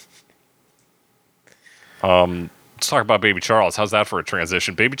 Let's talk about Baby Charles. How's that for a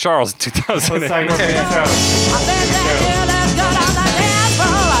transition? Baby Charles in Let's talk 2008. about Baby Charles. I bet that you look good on the dance floor.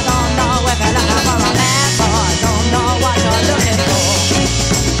 I don't know if you're looking for a man, for I don't know what you're looking for.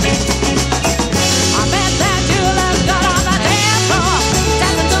 I bet that you look good on the dance floor.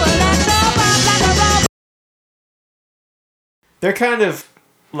 Dancing to electro pop like a robot. They're kind of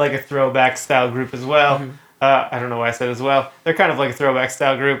like a throwback style group as well. I don't know why I said as well. They're kind of like a throwback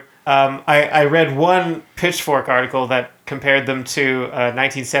style group. I read one Pitchfork article that compared them to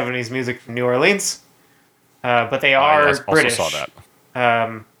 1970s music from New Orleans, but they are I also British. saw that.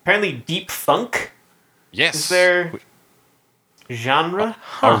 Apparently, deep funk Yes. is their genre.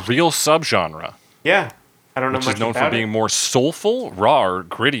 A real subgenre, Yeah, I don't know which much is known for about being it. more soulful, rawer,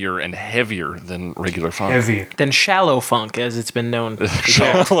 grittier, and heavier than regular funk. Heavy. Then shallow funk, as it's been known.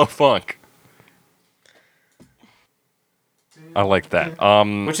 Shallow funk. I like that.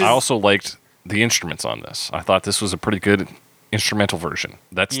 Which is- I also liked the instruments on this. I thought this was a pretty good instrumental version.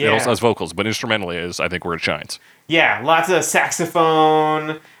 It Yeah. also has vocals, but instrumentally is, I think, where it shines. Yeah, lots of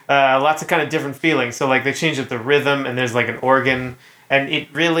saxophone, lots of kind of different feelings. So like they change up the rhythm, and there's like an organ, and it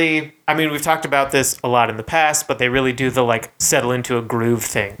really. I mean, we've talked about this a lot in the past, but they really do the like settle into a groove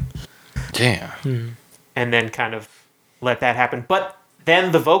thing, Yeah. and then kind of let that happen. But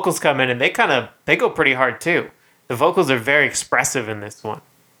then the vocals come in, and they go pretty hard too. The vocals are very expressive in this one.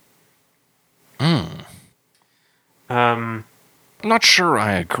 I'm not sure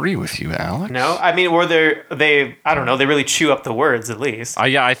I agree with you, Alex. No, I mean, or they I don't know, they really chew up the words at least.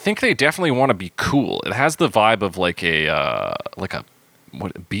 Yeah, I think they definitely want to be cool. It has the vibe of like a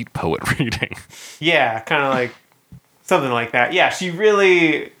beat poet reading. Yeah, kind of like something like that. Yeah, she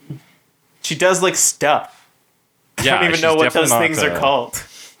does like stuff. I Yeah, don't even she's know what definitely those things not, are called.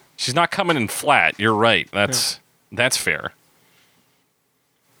 She's not coming in flat. You're right. That's fair.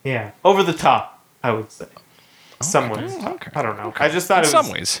 Yeah, over the top, I would say. Someone's okay, I don't know. I just thought In it was some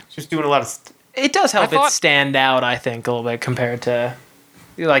ways. she was doing a lot of. It does help I thought- it stand out, I think, a little bit compared to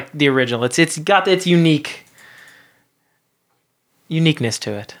like the original. It's got its uniqueness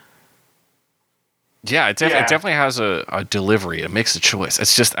to it. Yeah, it definitely has a delivery. It makes a choice.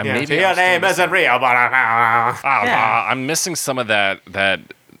 It's just Yeah, maybe your I'm still name isn't real, but Yeah. I'm missing some of that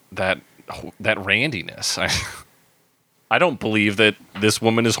randiness. I don't believe that this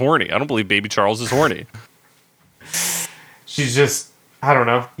woman is horny. I don't believe Baby Charles is horny. she's just I don't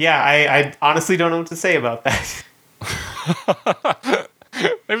know. Yeah, I honestly don't know what to say about that.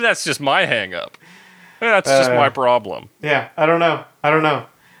 Maybe that's just my hang up. Maybe that's just my problem. Yeah, I don't know.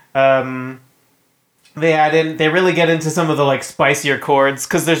 They really get into some of the like spicier chords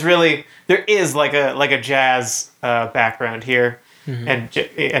because there is like a jazz background here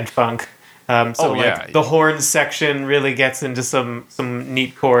and funk. The horns section really gets into some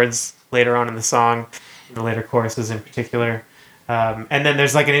neat chords later on in the song, the later choruses in particular. And then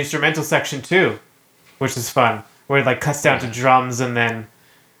there's like an instrumental section too, which is fun, where it like cuts down to drums and then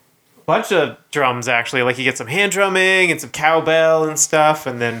a bunch of drums actually. Like you get some hand drumming and some cowbell and stuff,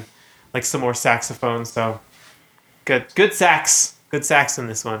 and then like some more saxophone. So good sax in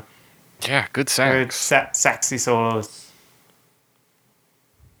this one. Yeah, good Very sax. saxy solos.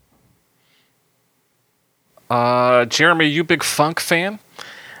 Jeremy, you big funk fan?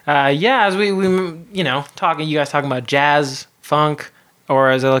 Yeah, as we you guys talking about jazz, funk, or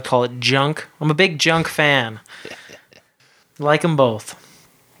as I like to call it, junk. I'm a big junk fan. Like them both.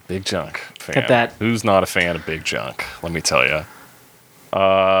 Big junk fan. Get that. Who's not a fan of big junk? Let me tell you.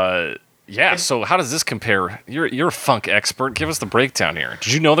 Yeah. So how does this compare? You're a funk expert. Give us the breakdown here.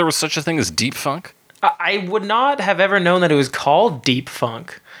 Did you know there was such a thing as deep funk? I would not have ever known that it was called deep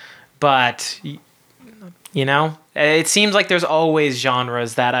funk, but it seems like there's always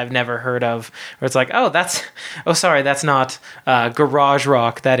genres that I've never heard of, where it's like, that's not garage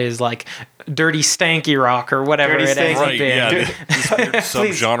rock. That is like dirty stanky rock or whatever Dirty it ends up Right. being. Yeah. This weird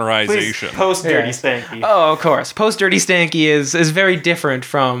subgenreization. Post Dirty Stanky. Oh, of course. Post Dirty Stanky is very different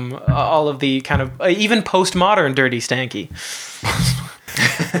from all of the kind of even postmodern Dirty Stanky.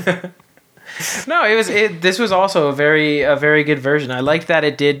 No, this was also a very good version. I liked that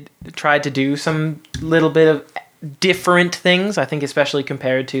it tried to do some little bit of different things. I think especially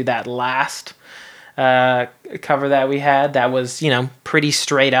compared to that last cover that we had, that was pretty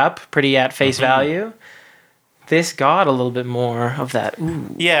straight up, pretty at face value. This got a little bit more of that.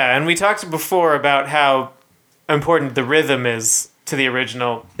 Ooh. Yeah, and we talked before about how important the rhythm is to the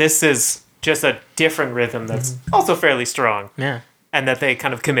original. This is just a different rhythm that's also fairly strong, Yeah. and that they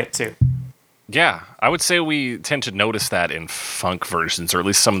kind of commit to. Yeah, I would say we tend to notice that in funk versions, or at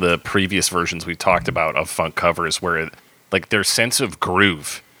least some of the previous versions we talked about of funk covers, where their sense of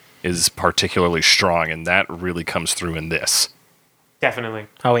groove is particularly strong, and that really comes through in this. Definitely.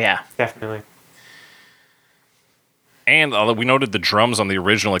 Oh yeah. Definitely. And we noted the drums on the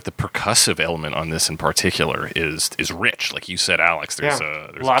original, like the percussive element on this in particular is rich. Like you said, Alex, there's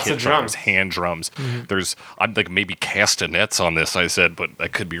Lots kit of drum, drums. there's hand drums. There's I'm like maybe castanets on this. I said, but I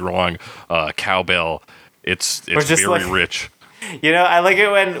could be wrong. Cowbell. It's just very like- rich. I like it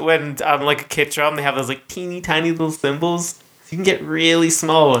when like a kit drum, they have those like teeny tiny little cymbals. You can get really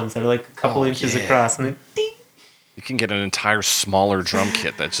small ones that are like a couple inches across, and then ding You can get an entire smaller drum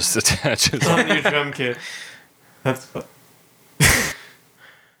kit that just attaches. on your drum kit. That's fun.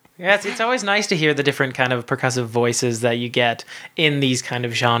 Yeah, it's always nice to hear the different kind of percussive voices that you get in these kind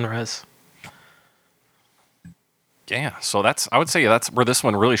of genres. Yeah, so I would say that's where this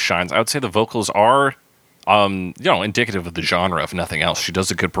one really shines. I would say the vocals are, indicative of the genre, if nothing else. She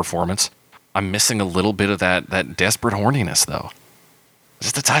does a good performance. I'm missing a little bit of that desperate horniness, though.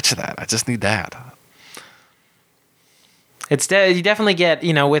 Just a touch of that. I just need that. You definitely get,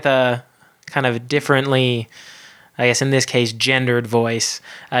 with a kind of differently, I guess in this case, gendered voice,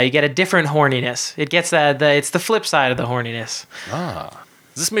 you get a different horniness. It gets it's the flip side of the horniness.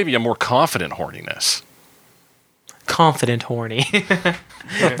 This may be a more confident horniness. Confident horny.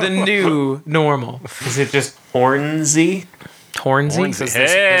 The new normal. Is it just hornsy? Hornsy? Hornsy.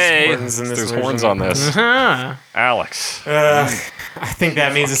 There's Hey, horns in this there's version. horns on this. Huh. Alex. I think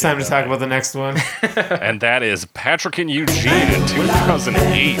that means it's time to talk about the next one. And that is Patrick and Eugene in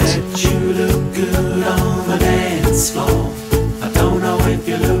 2008. You look good on the dance floor. I don't know if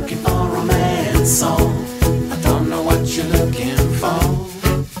you're looking for romance or I don't know what you're looking for.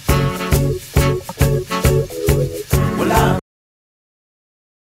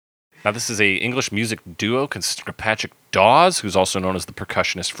 Now, this is a English music duo consisting of Patrick Dawes, who's also known as the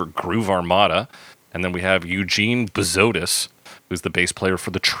percussionist for Groove Armada, and then we have Eugene Bezotis, who's the bass player for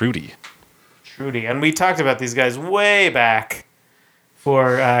the Trudy. Trudy. And we talked about these guys way back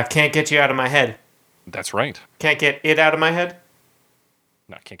for Can't Get You Out of My Head. That's right. Can't Get It Out of My Head?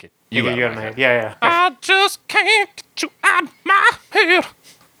 No, I can't get Can't you Get out of my head. Yeah. I just can't get you out of my head.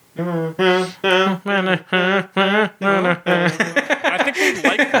 I think we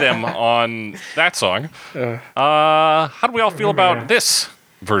like them on that song. How do we all feel about this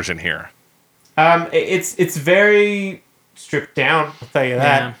version here? It's very stripped down, I'll tell you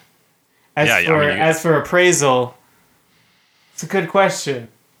that. Yeah. As for appraisal, it's a good question.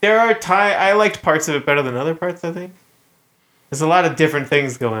 There are I liked parts of it better than other parts, I think. There's a lot of different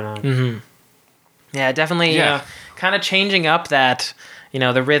things going on. Yeah, definitely. Yeah. Kind of changing up that,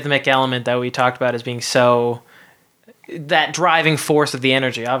 the rhythmic element that we talked about as being so, that driving force of the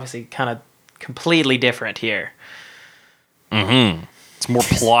energy. Obviously, kind of completely different here. It's more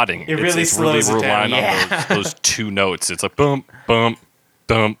plotting. It really slows it down. relying on those two notes. It's like bump, bump,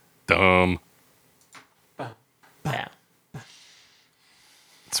 dum, dum. Yeah.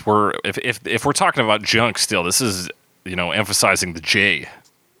 It's where if we're talking about junk still, this is emphasizing the J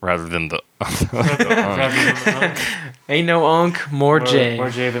rather than the. Ain't no unk, more J. More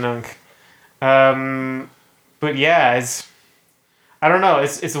J than Unk. But yeah, I don't know.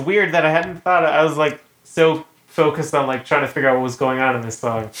 It's weird that I hadn't thought. I was like so focused on like trying to figure out what was going on in this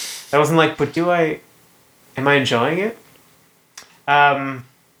song. I wasn't like, but am I enjoying it?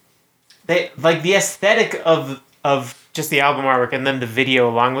 They like the aesthetic of just the album artwork and then the video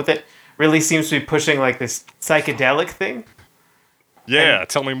along with it really seems to be pushing like this psychedelic thing. Yeah,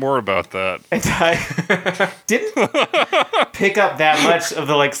 tell me more about that. And I didn't pick up that much of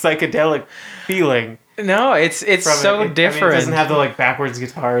the like psychedelic feeling. No, it's From so it. different. It doesn't have the like backwards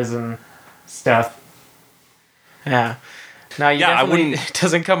guitars and stuff. Yeah. No, you Yeah, I definitely wouldn't- it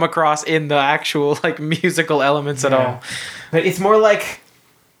doesn't come across in the actual like musical elements at all. But it's more like,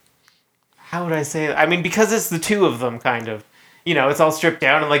 how would I say it? I mean, because it's the two of them, kind of. It's all stripped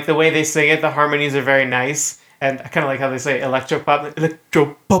down, and like the way they sing it, the harmonies are very nice, and I kind of like how they say electropop.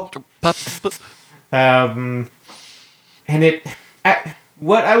 And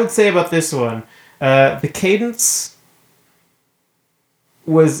what I would say about this one, the cadence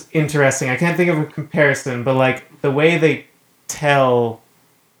was interesting. I can't think of a comparison, but like the way they tell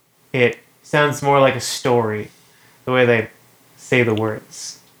it sounds more like a story. The way they say the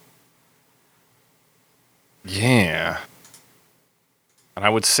words. Yeah. And I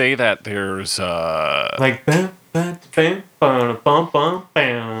would say that there's Like bam, bam, bam, bam, bam, bam,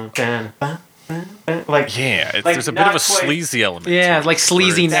 bam, bam, bam, bam, like like like there's a bit not of a quite- sleazy element. Yeah, to it, like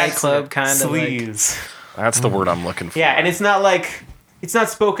sleazy where That's nightclub it. kind of like. sleaze. That's the word I'm looking for. Yeah, and it's not like it's not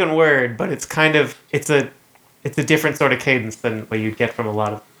spoken word, but it's kind of it's a different sort of cadence than what you'd get from a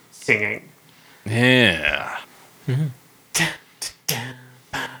lot of singing. Yeah.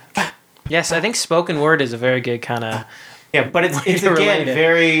 Yes, I think spoken word is a very good kind of. Yeah, but it's Way to relate again it.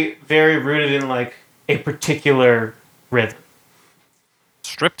 very very rooted in like a particular rhythm.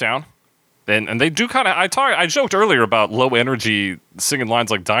 Stripped down. And they do kind of. I joked earlier about low energy singing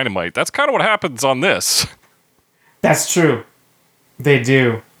lines like Dynamite. That's kind of what happens on this. That's true. They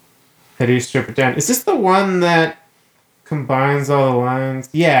do. They do strip it down. Is this the one that combines all the lines?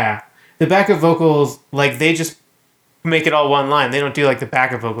 Yeah. The backup vocals, like, they just make it all one line. They don't do, like, the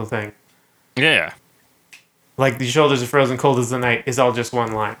backup vocal thing. Yeah. Like, the shoulders are frozen cold as the night is all just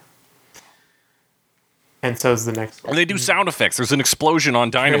one line. And so is the next one. And they do sound effects. There's an explosion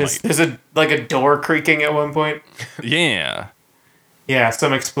on Dynamite. There's a door creaking at one point. Yeah. Yeah,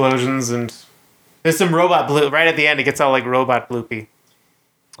 some explosions and there's some robot blue. Right at the end, it gets all, like, robot bloopy.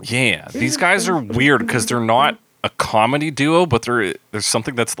 Yeah. These guys are weird because they're not a comedy duo, but there's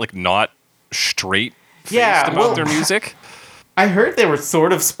something that's like not straight Yeah, about well, their music. I heard they were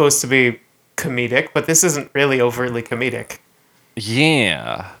sort of supposed to be comedic, but this isn't really overtly comedic.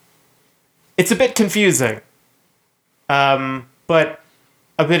 Yeah. It's a bit confusing, but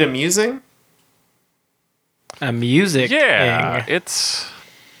a bit amusing. A music Yeah. thing.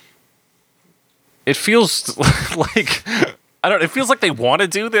 It feels like I don't. It feels like they want to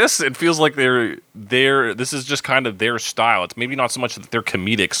do this. It feels like they're. This is just kind of their style. It's maybe not so much that they're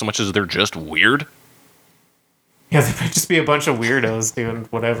comedic, so much as they're just weird. Yeah, they might just be a bunch of weirdos doing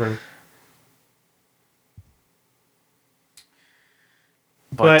whatever.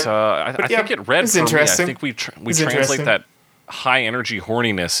 But, But- I yeah, think it read it's for me. I interesting. think we It's translate interesting. that high energy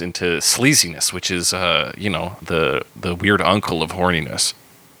horniness into sleaziness, which is the weird uncle of horniness.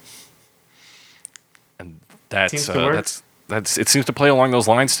 And Seems to work. that's it seems to play along those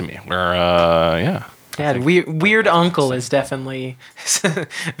lines to me. Where yeah. Yeah, weird uncle is definitely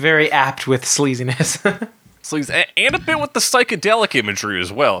very apt with sleaziness. And a bit with the psychedelic imagery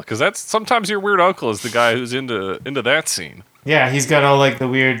as well, because that's sometimes your weird uncle is the guy who's into that scene. Yeah, he's got all like the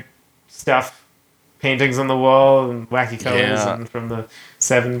weird stuff, paintings on the wall and wacky colors Yeah. and from the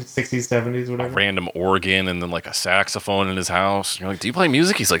 70s, 60s, 70s, whatever. Random organ and then like a saxophone in his house. You're like, do you play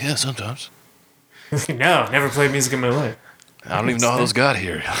music? He's like, yeah, sometimes. No, never played music in my life. I don't even know how those got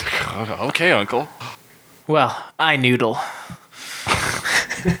here. Okay, uncle. Well, I noodle.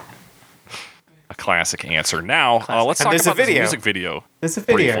 A classic answer. Now, let's And talk there's a about this video. music video There's a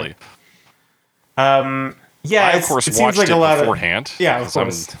video. briefly. Yeah, I, of course, it seems watched like it a lot beforehand. Yeah, of 'cause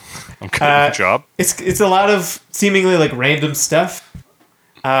course. I'm good at the job. It's a lot of seemingly like random stuff.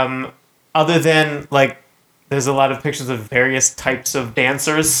 other than like, there's a lot of pictures of various types of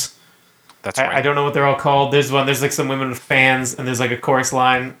dancers. That's right. I don't know what they're all called. There's like some women with fans, and there's like a chorus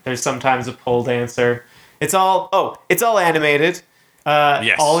line. There's sometimes a pole dancer. It's all animated.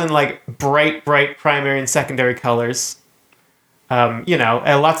 Yes. All in like bright primary and secondary colors. And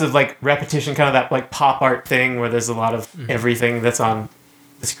lots of like repetition, kind of that like pop art thing where there's a lot of everything that's on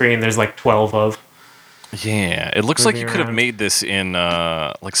the screen. There's like 12 of. Yeah, it looks like Moving you could have around. made this in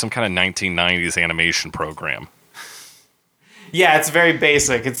like some kind of 1990s animation program. Yeah, it's very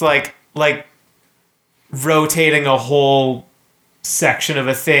basic. It's like rotating a whole section of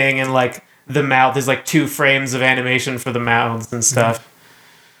a thing, and like the mouth. There's like 2 frames of animation for the mouths and stuff.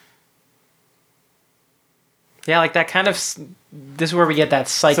 Yeah, like that kind of. This is where we get that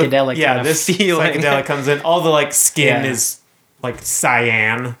psychedelic yeah, kind of this feeling. psychedelic comes in. All the like skin Yeah. is like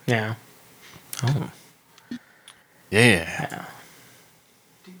cyan. Yeah. Yeah.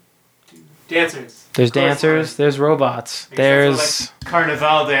 Dancers. There's dancers. There's robots. There's like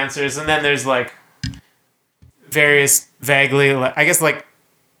carnival dancers, and then there's like various vaguely, like, I guess like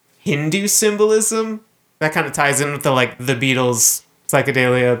Hindu symbolism that kind of ties in with the like the Beatles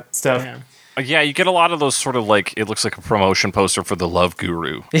psychedelia stuff. yeah. Yeah, you get a lot of those sort of like, it looks like a promotion poster for the Love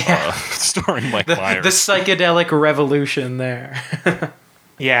Guru. Yeah. Starring Mike the Myers. psychedelic revolution there.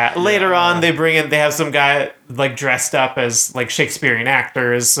 Yeah, later on they have some guy like dressed up as like Shakespearean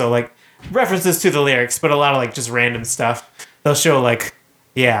actors, so like references to the lyrics, but a lot of like just random stuff. They'll show like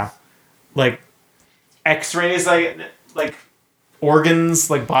like X-rays, like organs,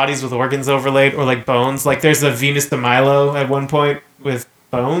 like bodies with organs overlaid, or like bones. Like there's a Venus de Milo at one point with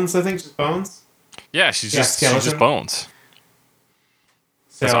bones. I think just bones. Yeah, she's Yeah, just skeleton. bones.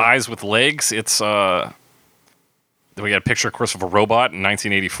 His So- eyes with legs. It's we got a picture, of course, of a robot in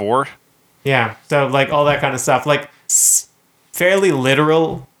 1984. Yeah, so like all that kind of stuff, like fairly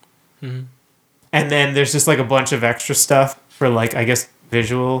literal. And then there's just like a bunch of extra stuff for like, I guess,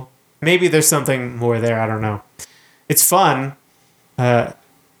 visual. Maybe there's something more there. I don't know. It's fun, kind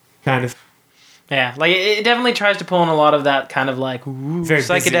of. Yeah, like it definitely tries to pull in a lot of that kind of like Very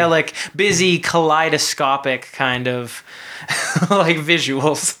psychedelic, busy, kaleidoscopic kind of like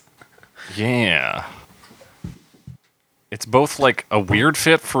visuals. Yeah. It's both like a weird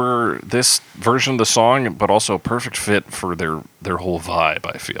fit for this version of the song, but also a perfect fit for their whole vibe,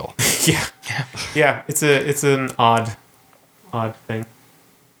 I feel. Yeah. It's an odd thing.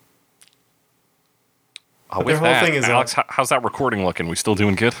 With their whole that, thing is Alex, how's that recording looking? We still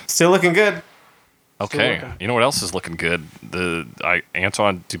doing good? Still looking good. Okay. looking. You know what else is looking good?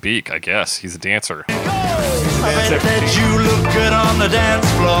 Anton Dubik, I guess. He's a dancer. I bet that you look good on the dance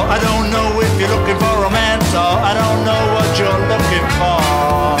floor. I don't know if you're looking for romance or I don't know what you're looking for.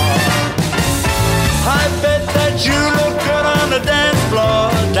 I bet that you look good on the dance floor,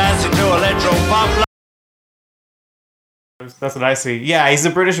 dancing to electro pop. That's what I see. Yeah, he's a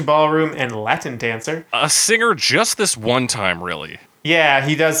British ballroom and Latin dancer. A singer just this one time, really. Yeah,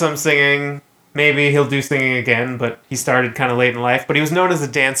 he does some singing. Maybe he'll do singing again, but he started kind of late in life. But he was known as a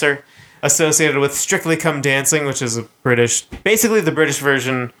dancer, associated with Strictly Come Dancing, which is basically the British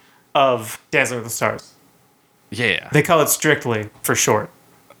version of Dancing with the Stars. Yeah. They call it Strictly for short.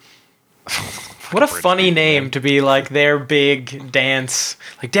 What a funny name to be like their big dance.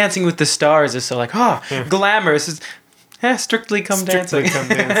 Like Dancing with the Stars is so like, glamorous. It's, Strictly Come Strictly Dancing. Come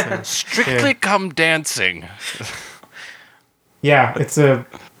Dancing. Strictly Come Dancing. Yeah, it's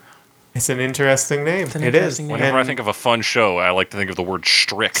an interesting name. an It is. interesting name. Whenever I And think of a fun show, I like to think of the word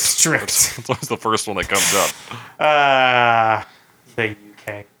strict. strict. That's always the first one that comes up. The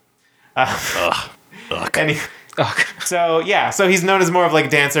UK. Ugh. Any, Oh, so he's known as more of like a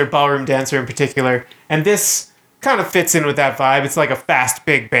dancer, ballroom dancer in particular, and this kind of fits in with that vibe. It's like a fast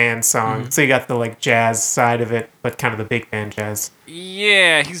big band song, so you got the like jazz side of it, but kind of the big band jazz.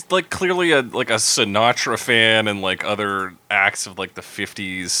 Yeah, he's like clearly a Sinatra fan and like other acts of like the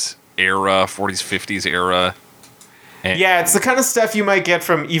 50s era, 40s, 50s era. And Yeah, it's the kind of stuff you might get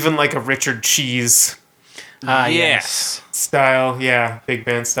from even like a Richard Cheese yes. style. Yeah, big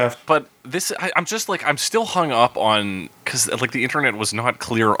band stuff. But this, I'm just like, I'm still hung up on, because like the internet was not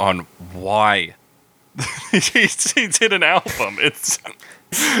clear on why he did an album. It's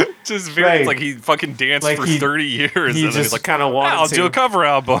just very, Right. it's like he fucking danced Like for he- 30 years. He and then just he's like, kind of wanted I'll to. do a cover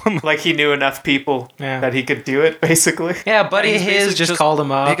album. Like he knew enough people Yeah. that he could do it, basically. yeah, buddy He's his basically just called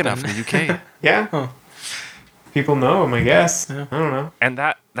him up. Big enough and- in the UK. Yeah. People know him, I guess. I don't know. And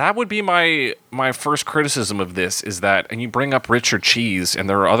that would be my first criticism of this, is that, and you bring up Richard Cheese, and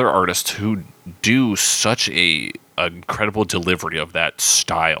there are other artists who do such a incredible delivery of that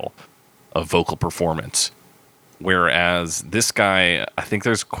style of vocal performance. Whereas this guy, I think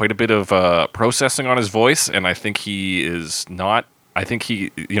there's quite a bit of processing on his voice, and I think he is not. I think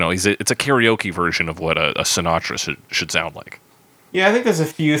he, it's a karaoke version of what a Sinatra should sound like. Yeah, I think there's a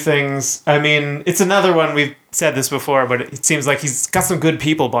few things. I mean, it's another one, we've said this before, but it seems like he's got some good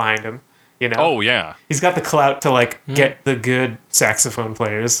people behind him, you know? Oh, yeah. He's got the clout to, like, get the good saxophone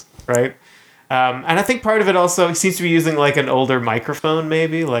players, right? And I think part of it also, he seems to be using, like, an older microphone,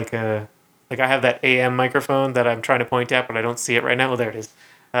 maybe, like I have that AM microphone that I'm trying to point at, but I don't see it right now. Oh, there it is.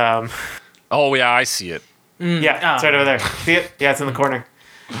 Oh, yeah, I see it. Yeah, it's right over there. See it? Yeah, it's in the corner.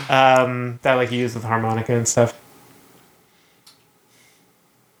 That, like, you use with harmonica and stuff.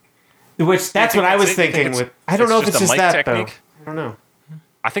 Which, that's what I was thinking with... I don't know if it's just that, though. I don't know.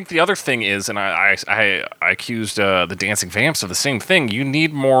 I think the other thing is, and I accused the Dancing Vamps of the same thing, you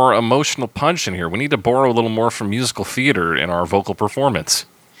need more emotional punch in here. We need to borrow a little more from musical theater in our vocal performance.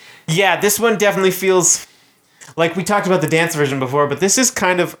 Yeah, this one definitely feels... Like, we talked about the dance version before, but this is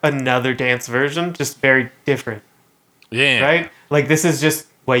kind of another dance version, just very different. Yeah. Right? Like, this is just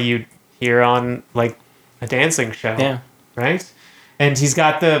what you'd hear on, like, a dancing show. Yeah. Right? And he's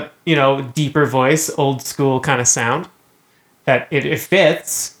got the, deeper voice, old school kind of sound. That it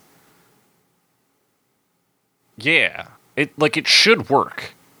fits. Yeah. It should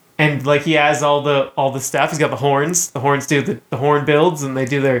work. And, like, he has all the stuff. He's got the horns. The horns do the horn builds, and they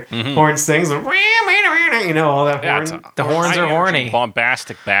do their horns things. And, all that Yeah, horn. The horns are horny.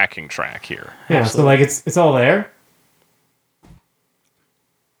 Bombastic backing track here. Yeah, so, like, it's all there.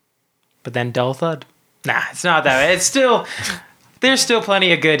 But then dull thud. Nah, it's not that way. It's still... There's still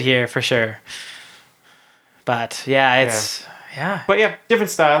plenty of good here, for sure. But, yeah, it's... Yeah. But, yeah, different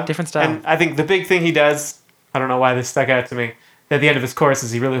style. Different style. And I think the big thing he does, I don't know why this stuck out to me, at the end of his chorus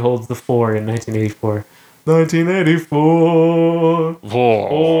is he really holds the 4 in 1984. 1984. Whoa.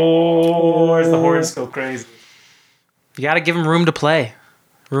 Oh, the horns go crazy. You got to give them room to play.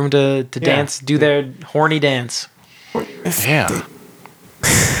 Room to dance, do their horny dance. Yeah.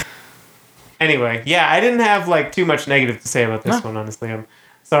 Anyway, yeah, I didn't have, like, too much negative to say about this one, honestly. I'm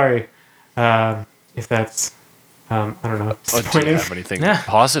sorry if that's, I don't know, Do you disappointing. have anything Yeah.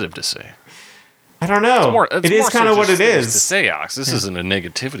 positive to say? I don't know. It's It is more so kind of what just it things is. to say, Alex. This isn't a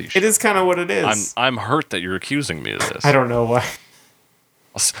negativity show. It is kind of what it is. I'm hurt that you're accusing me of this. I don't know why.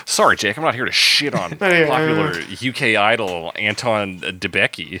 Sorry, Jake. I'm not here to shit on Yeah. popular UK idol Anton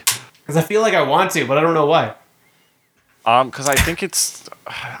Debicki. Because I feel like I want to, but I don't know why. Because I think it's...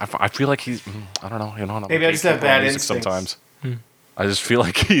 I feel like he's... I don't know. Maybe I just have bad instincts. sometimes. I just feel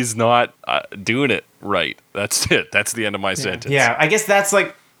like he's not doing it right. That's it. That's the end of my sentence. Yeah, I guess that's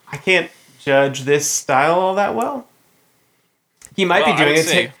like, I can't judge this style all that well. He might Well, be I doing would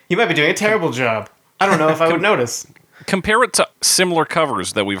say- he might be doing a terrible job. I don't know if I would notice. Compare it to similar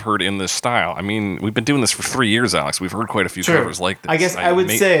covers that we've heard in this style. I mean, we've been doing this for 3 years, Alex. We've heard quite a few covers like this. I guess I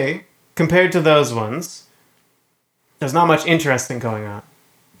would say, compared to those ones, there's not much interesting going on.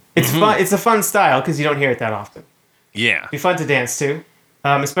 It's fun. It's a fun style because you don't hear it that often. Yeah. Be fun to dance to,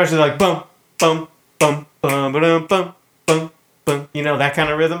 especially like bum bum bum bum bum bum bum bum. That kind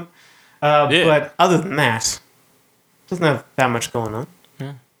of rhythm. Yeah. But other than that, doesn't have that much going on.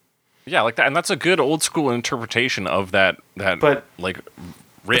 Yeah, like that. And that's a good old school interpretation of that But- like,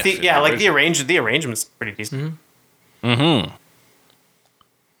 riff. The arrangement's pretty decent.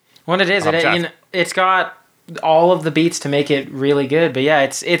 What it is, it's got all of the beats to make it really good. But yeah,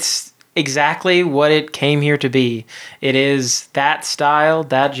 it's exactly what it came here to be. It is that style,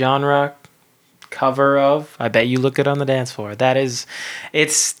 that genre cover of I Bet You Look Good on the Dance Floor.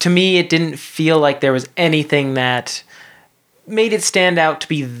 It's to me, it didn't feel like there was anything that made it stand out to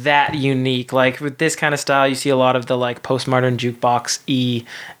be that unique. Like with this kind of style, you see a lot of the like postmodern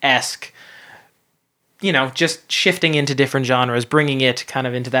jukebox-esque, just shifting into different genres, bringing it kind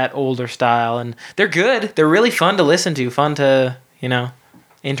of into that older style. And they're good. They're really fun to listen to, fun to,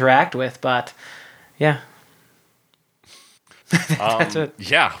 interact with. But, yeah. That's it.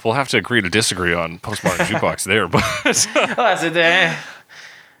 Yeah, we'll have to agree to disagree on postmodern jukebox there. But Oh, that's it.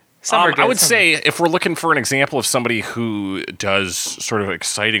 Some are good, I would some say if we're looking for an example of somebody who does sort of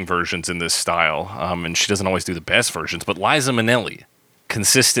exciting versions in this style, and she doesn't always do the best versions, but Liza Minnelli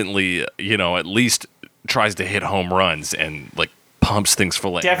consistently, at least tries to hit home runs and like pumps things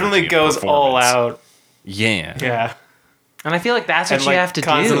full of Definitely energy and goes all performance. out. Yeah. Yeah. And I feel like that's what And you have to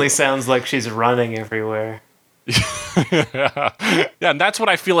constantly do. sounds like she's running everywhere. Yeah, and that's what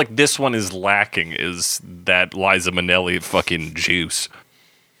I feel like this one is lacking is that Liza Minnelli fucking juice.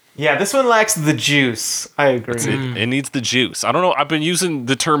 Yeah, this one lacks the juice. I agree. It needs the juice. I don't know. I've been using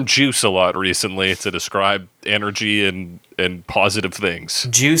the term juice a lot recently to describe energy and positive things.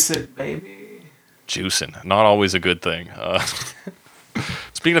 Juice it, baby. Juicing. Not always a good thing.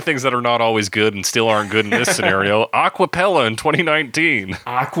 Speaking of things that are not always good and still aren't good in this scenario, Aquapella in 2019.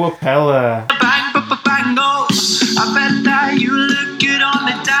 Aquapella. Bang, bang, go. I bet that you look good on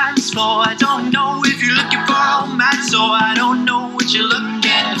the dance floor. I don't know if you're looking for romance, or I don't know what you're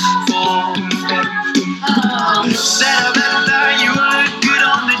looking for. Said I bet that you look good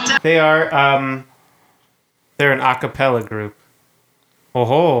on the dance. They're an acapella group.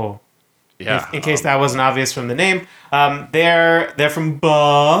 Oh. Yeah. In case that wasn't obvious from the name, they're from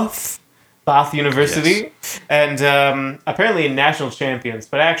Bath University, and apparently national champions.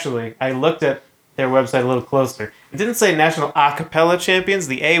 But actually, I looked at their website a little closer. It didn't say national a cappella champions.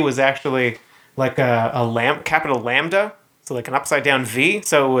 The A was actually like a capital lambda, so like an upside down V.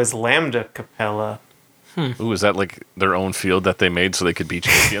 So it was Lambda Capella. Ooh, is that like their own field that they made so they could be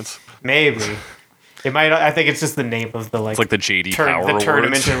champions? Maybe it might. I think it's just the name of the It's like the JD Power the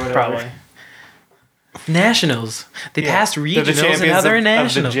tournament Awards. or whatever. Probably. Nationals. They passed They're the regionals and champions now they're of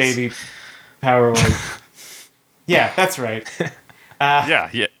nationals. the JD Power Award. Yeah, that's right.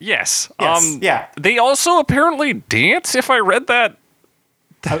 Yes. Yeah. They also apparently dance, if I read that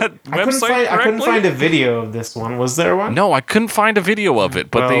website I couldn't correctly. find a video of this one. Was there one? No, I couldn't find a video of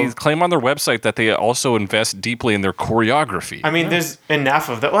it, but they Well- claim on their website that they also invest deeply in their choreography. I mean, there's enough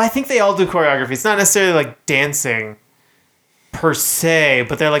of that. Well, I think they all do choreography. It's not necessarily like dancing per se,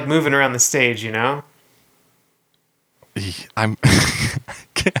 but they're like moving around the stage, you know? I'm. I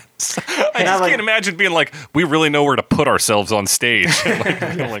just like- can't imagine being like, we really know where to put ourselves on stage.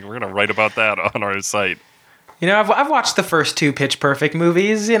 like we're gonna write about that on our site. You know, I've watched the first two Pitch Perfect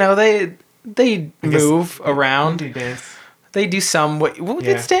movies. You know, they move around. Do dance. They do some. Well,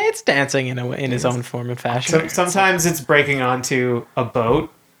 Yeah. it's dancing in his own form and fashion. Sometimes it's breaking onto a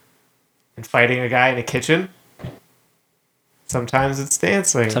boat and fighting a guy in a kitchen. Sometimes it's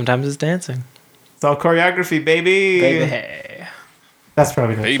dancing. Sometimes it's dancing. It's all choreography, baby. Baby, hey. That's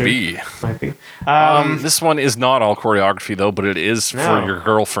probably not Baby. true. Might be. This one is not all choreography though, but it is No. for your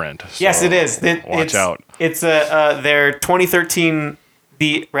girlfriend. Yes, so it is. Watch out. It's their 2013,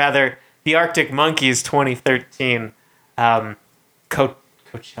 the Arctic Monkeys 2013, Coachella?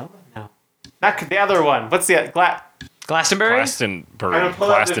 No, not the other one. What's the Glastonbury? Glastonbury, I'm gonna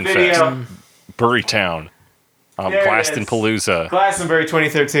pull up the Glastonfest, video. Burytown, There it is. Glastonpalooza. Glastonbury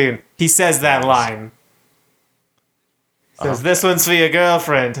 2013. He says that line. He says, "This one's for your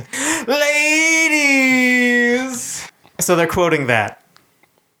girlfriend, ladies." So they're quoting that,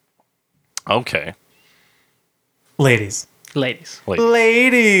 Okay. ladies. Ladies.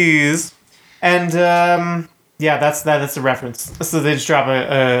 Ladies, and yeah, that's the reference. So they just drop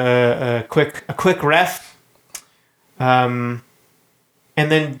a quick ref, and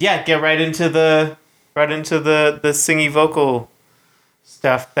then get right into the singy vocal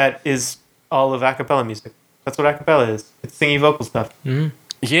stuff that is all of a cappella music. That's what a cappella is. It's singy vocal stuff.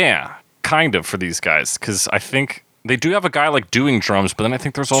 Yeah, kind of for these guys, because I think they do have a guy like doing drums, but then I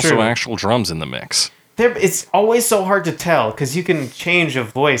think there's also True. actual drums in the mix. It's always so hard to tell because you can change a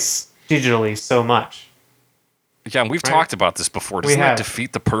voice digitally so much. Yeah, and we've talked about this before. Doesn't that have.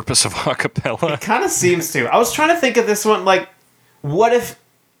 defeat the purpose of a cappella? Kind of seems to. I was trying to think of this one, like, what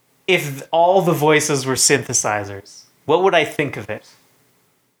if all the voices were synthesizers? What would I think of it?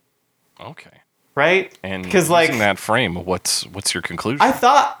 Okay. Right? And because using like that frame, what's your conclusion? I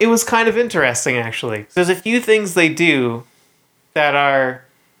thought it was kind of interesting actually. There's a few things they do that are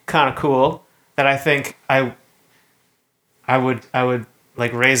kind of cool that I think I would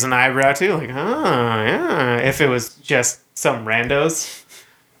like raise an eyebrow to, like, oh yeah, if it was just some randos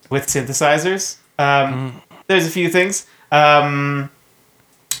with synthesizers. There's a few things. Let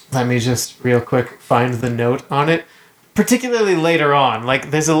me just real quick find the note on it. Particularly later on,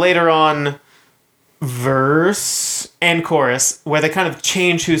 like there's a later on verse and chorus where they kind of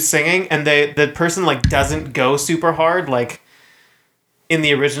change who's singing, and the person like doesn't go super hard like in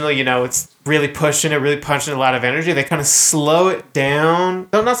the original. You know, it's really pushing it, really punching a lot of energy. They kind of slow it down.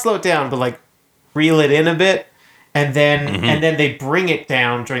 No, not slow it down, but like reel it in a bit, and then they bring it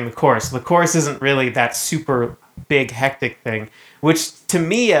down during the chorus. The chorus isn't really that super big hectic thing, which to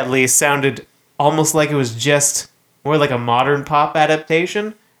me at least sounded almost like it was just more like a modern pop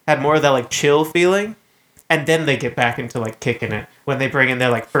adaptation. Had more of that like chill feeling, and then they get back into like kicking it when they bring in their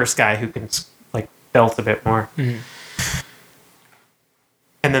like first guy who can like belt a bit more, and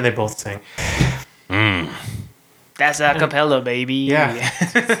then they both sing. That's a cappella, baby. Yeah.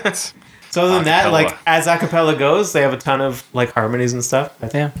 So other than that, Acapella. like as a cappella goes, they have a ton of like harmonies and stuff.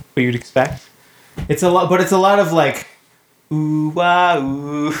 That's Yeah. what you'd expect. It's a lot, but it's a lot of like ooh wah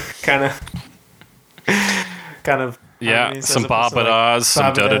ooh kind of Yeah, harmonies some as opposed to, like, ba-ba-das,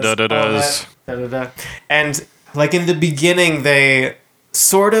 some ba-ba-das, da-da-da-da-das. all that, da-da-da. And like in the beginning, they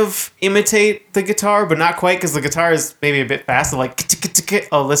sort of imitate the guitar, but not quite because the guitar is maybe a bit fast. Like,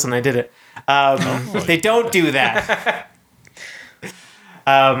 oh, listen, I did it. They don't do that.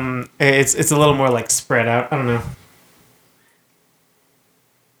 It's a little more like spread out. I don't know.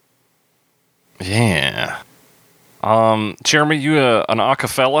 Yeah. Jeremy, you an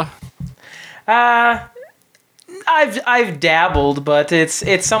acapella? I've dabbled, but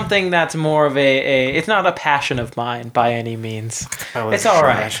it's something that's more of it's not a passion of mine by any means. It's all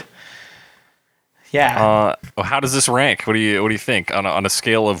right. Yeah. How does this rank? What do you think on a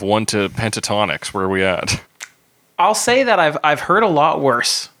scale of 1 to pentatonics? Where are we at? I'll say that I've heard a lot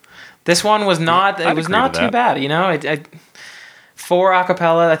worse. This one was not. I'd It was agree not with too that. bad. You know, for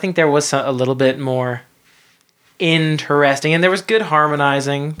acapella, I think there was a little bit more interesting, and there was good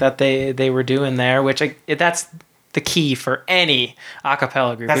harmonizing that they were doing there, which that's the key for any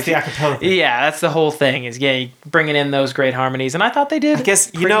acapella group. That's the acapella thing. Yeah, that's the whole thing. Is bringing in those great harmonies, and I thought they did. I guess,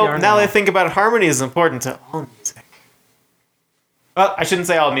 pretty now darn that I well. think about it, harmony is important to all music. Well, I shouldn't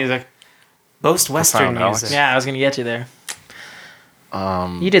say all music. Most Western Profound, Alex. music. Yeah, I was gonna get you there.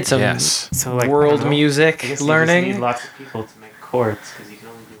 You did some Yes. So, like, I world don't know. music I guess you learning. just need lots of people to make chords because you can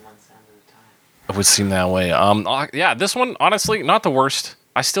only do one sound at a time. It would seem that way. Yeah, this one, honestly, not the worst.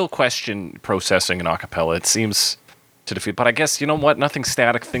 I still question processing an acapella. It seems to defeat, but I guess, you know what? Nothing's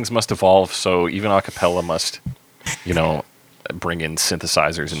static. Things must evolve, so even acapella must, bring in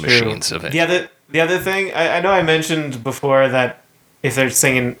synthesizers and machines of it. The other thing, I know I mentioned before that if they're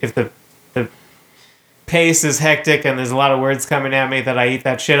singing, if the pace is hectic and there's a lot of words coming at me, that I eat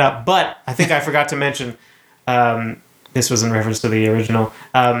that shit up. But I think I forgot to mention, this was in reference to the original,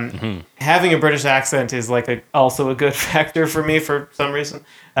 having a British accent is like also a good factor for me for some reason.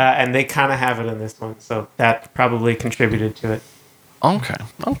 And they kind of have it in this one. So that probably contributed to it.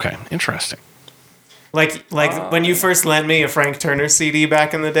 Okay, interesting. Like when you first lent me a Frank Turner CD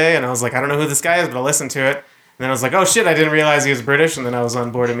back in the day, and I was like, I don't know who this guy is, but I'll listen to it. And then I was like, oh shit, I didn't realize he was British, and then I was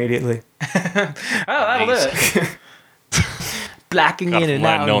on board immediately. Oh, that'll do it. Blacking Gotta in and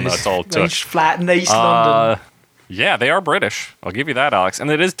let out. know in that's this all it took. nice flat in East London. Yeah, they are British. I'll give you that, Alex.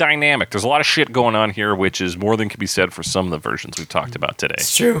 And it is dynamic. There's a lot of shit going on here, which is more than can be said for some of the versions we've talked about today.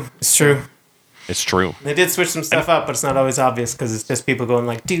 It's true. It's true. It's true. They did switch some stuff up, but it's not always obvious because it's just people going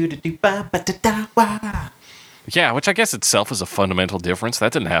like do do do ba ba da da wa. Yeah, which I guess itself is a fundamental difference.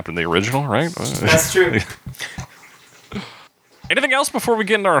 That didn't happen in the original, right? That's true. Anything else before we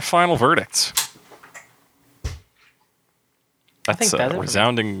get into our final verdicts? That's think a that's it.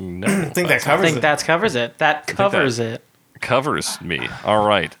 resounding no. I think that I covers think it. that covers it. That covers it. Covers me. All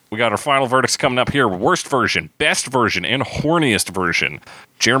right. We got our final verdicts coming up here. Worst version, best version, and horniest version.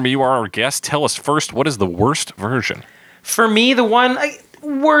 Jeremy, you are our guest. Tell us first, what is the worst version? For me, the one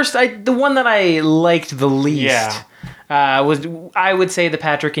the one that I liked the least was, I would say, the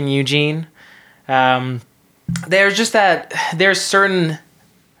Patrick and Eugene. There's certain,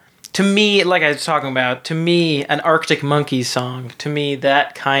 to me, like I was talking about, to me, an Arctic Monkeys song, to me,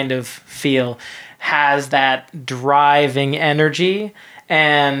 that kind of feel has that driving energy,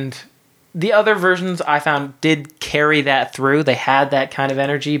 and the other versions I found did carry that through. They had that kind of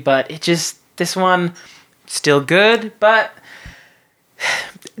energy, but this one, still good, but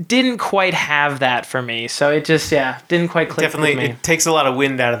didn't quite have that for me. So it just, didn't quite click Definitely, with me. it takes a lot of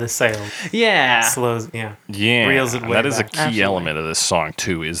wind out of the sails. Yeah. Slows, yeah. Yeah, Reels it way that is a back. key Absolutely. element of this song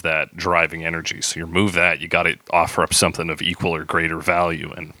too. Is that driving energy? So you remove that, you got to offer up something of equal or greater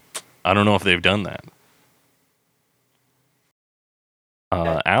value, and I don't know if they've done that.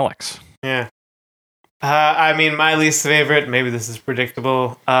 Alex, Yeah. I mean, my least favorite, maybe this is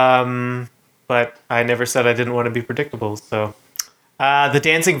predictable, but I never said I didn't want to be predictable, so. The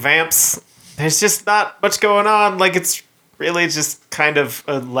Dancing Vamps, there's just not much going on. Like, it's really just kind of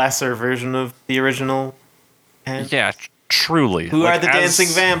a lesser version of the original. And yeah, truly. who Like, are the as- Dancing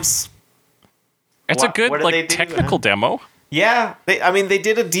Vamps? It's What- a good what did they like do? technical demo. Yeah, they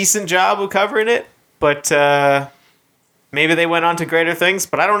did a decent job of covering it, but maybe they went on to greater things,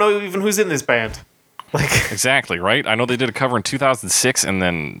 but I don't know even who's in this band. Like, Exactly, right? I know they did a cover in 2006 and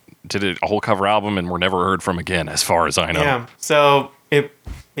then did a whole cover album and were never heard from again, as far as I know. yeah, so it,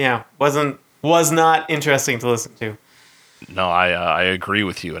 was not interesting to listen to. No, I agree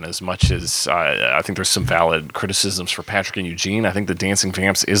with you. And as much as I think there's some valid criticisms for Patrick and Eugene, I think the Dancing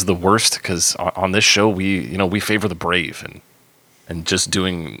Vamps is the worst because on this show we favor the brave And just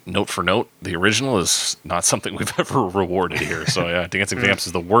doing note for note, the original is not something we've ever rewarded here. So yeah, Dancing Vamps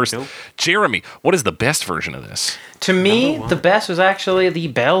is the worst. Nope. Jeremy, what is the best version of this? To me, the best was actually the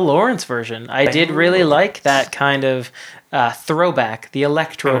Belle Lawrence version. I did really like that kind of throwback, the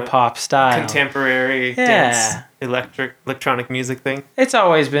electro pop style. Contemporary dance, electronic music thing. It's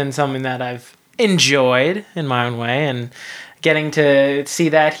always been something that I've enjoyed in my own way, and getting to see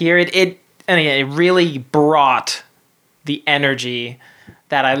that here, it really brought the energy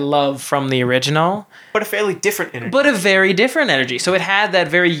that I love from the original. But a fairly different energy. But a very different energy. So it had that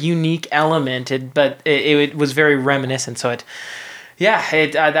very unique element, but it was very reminiscent. So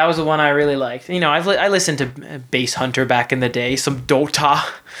that was the one I really liked. You know, I listened to Bass Hunter back in the day, some Dota,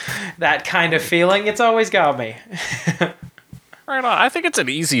 that kind of feeling. It's always got me. Right on. I think it's an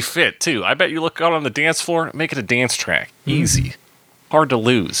easy fit, too. I bet you look out on the dance floor, make it a dance track. Easy. Hard to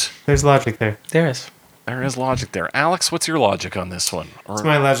lose. There's logic there. There is. There is logic there. Alex, what's your logic on this one? What's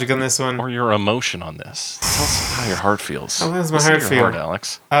my logic on this one? Or your emotion on this? Tell us how your heart feels. How does my Listen to heart your feel? heart,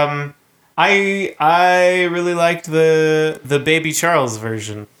 Alex. I really liked the Baby Charles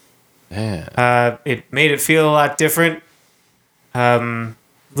version. Yeah. It made it feel a lot different. Little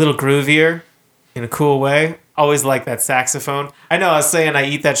groovier in a cool way. Always like that saxophone. I know I was saying I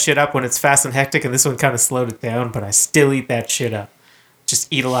eat that shit up when it's fast and hectic, and this one kind of slowed it down, but I still eat that shit up. Just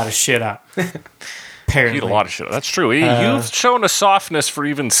eat a lot of shit up. Apparently. Eat a lot of shit. That's true. You've shown a softness for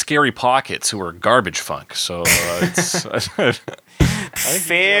even Scary Pockets, who are garbage funk. So it's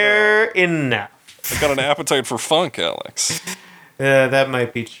Fair enough. I've got an appetite for funk, Alex. That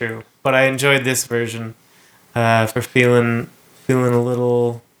might be true, but I enjoyed this version for feeling a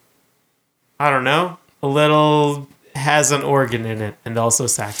little. I don't know. A little has an organ in it, and also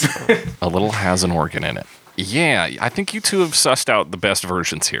saxophone. A little has an organ in it. Yeah, I think you two have sussed out the best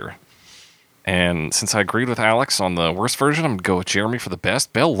versions here. And since I agreed with Alex on the worst version, I'm going to go with Jeremy for the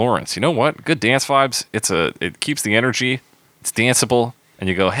best. Belle Lawrence. You know what? Good dance vibes. It keeps the energy. It's danceable. And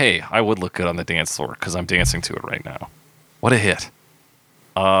you go, hey, I would look good on the dance floor because I'm dancing to it right now. What a hit.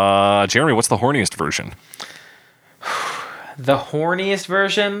 Jeremy, what's the horniest version? The horniest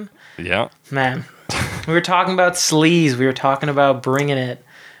version? Yeah. Man, we were talking about sleaze. We were talking about bringing it.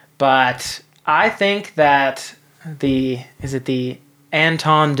 But I think that the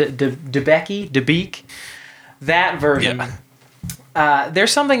Anton DeBeek, that version. Yeah.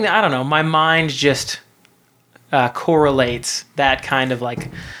 There's something that, I don't know, my mind just correlates that kind of like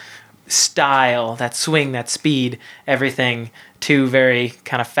style, that swing, that speed, everything to very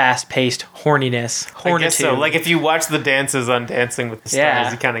kind of fast-paced horniness. I guess so. Like if you watch the dances on Dancing with the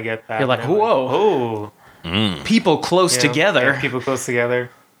Stars, you kind of get that. You're like, whoa. People close together. Yeah, people close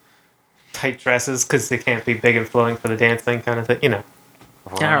together. Tight dresses because they can't be big and flowing for the dancing kind of thing, you know.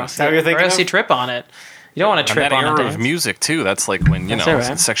 Yeah, Is that what you're thinking else of? you trip on it. You don't want to trip that on era a dance. of music too. That's like when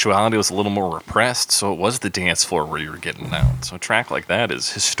Right. sexuality was a little more repressed, so it was the dance floor where you were getting out. So a track like that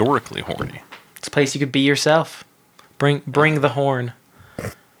is historically horny. It's a place you could be yourself. Bring the horn.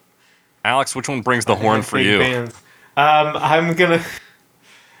 Alex, which one brings the horn for Big you? bands. I'm gonna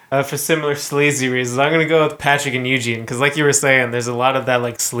for similar sleazy reasons. I'm gonna go with Patrick and Eugene because, like you were saying, there's a lot of that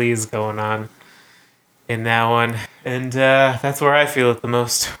like sleaze going on in that one, and that's where I feel it the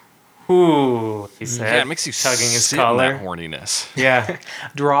most. Ooh, he said. Yeah, it makes you tugging his sit in collar. that horniness. Yeah,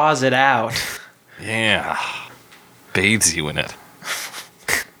 Draws it out. Yeah, bathes you in it.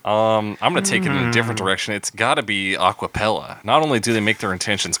 I'm gonna take it in a different direction. It's got to be Aquapella. Not only do they make their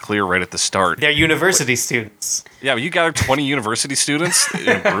intentions clear right at the start, they're university students. yeah, but you got 20 university students in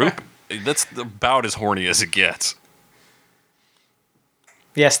a group. That's about as horny as it gets.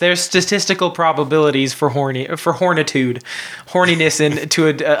 Yes, there's statistical probabilities for hornitude, horniness to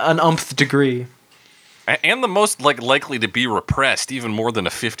an umpth degree. And the most likely to be repressed, even more than a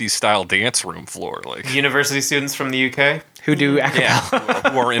 50s style dance room floor. Like University students from the UK. Who do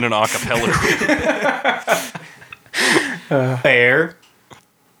acapella? who are in an a cappella group. Fair.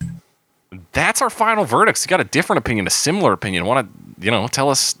 That's our final verdicts. You got a different opinion, a similar opinion. Want to, tell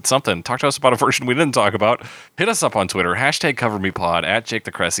us something. Talk to us about a version we didn't talk about. Hit us up on Twitter, #CoverMePod,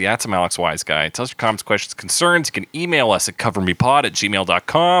 @JakeTheCressy, @some Alex Wise Guy. Tell us your comments, questions, concerns. You can email us at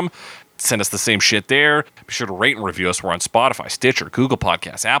covermepod@gmail.com. Send us the same shit there. Be sure to rate and review us. We're on Spotify, Stitcher, Google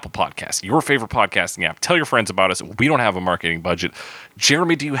Podcasts, Apple Podcasts, your favorite podcasting app. Tell your friends about us. We don't have a marketing budget.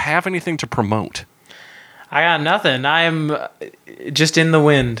 Jeremy, do you have anything to promote? I got nothing. I am just in the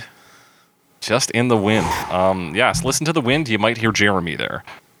wind. Just in the wind. Yes, listen to the wind. You might hear Jeremy there.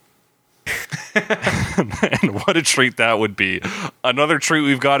 And what a treat that would be. Another treat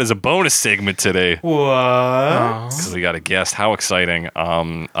we've got is a bonus segment today. What? So we got a guest. How exciting.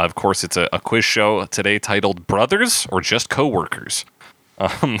 Of course, it's a quiz show today titled Brothers or Just Coworkers.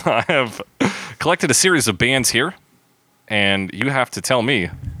 I have collected a series of bands here, and you have to tell me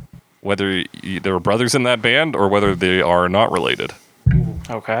whether there are brothers in that band or whether they are not related.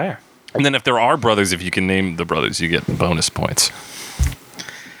 Okay. And then if there are brothers, if you can name the brothers, you get bonus points.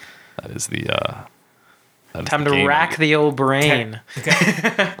 That is the... Time to rack the old brain.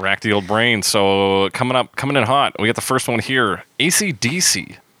 Rack the old brain. So coming in hot, we got the first one here.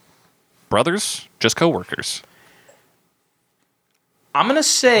 AC/DC. Brothers, just coworkers. I'm gonna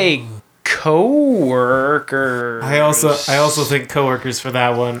say coworkers. I also think coworkers for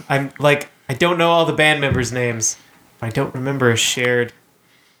that one. I don't know all the band members' names. I don't remember a shared.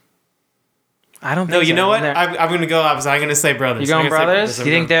 I don't. No, think you so. know what? They're- I'm going to go opposite. I'm going to say brothers. You going I'm gonna say brothers? I'm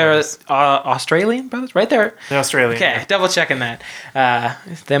You think going they're brothers. Australian brothers? Right there. They're Australian. Okay, double checking that.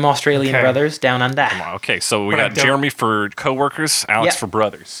 Them Australian Okay. brothers down under. Okay, so we But I got don't- Jeremy for coworkers, Alex Yep. for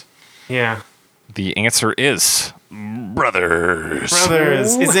brothers. Yeah. The answer is brothers.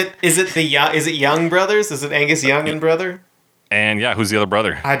 Brothers. Ooh. Is it Young brothers? Is it Angus Young and brother? And yeah, who's the other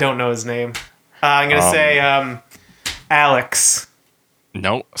brother? I don't know his name. I'm going to say Alex.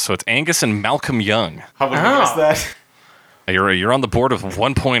 No, so it's Angus and Malcolm Young. How would you Oh. guess that? You're on the board with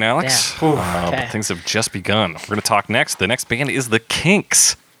 1 point, Alex. Yeah. But Okay. things have just begun. We're going to talk next. The next band is the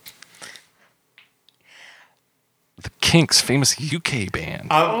Kinks. The Kinks, famous UK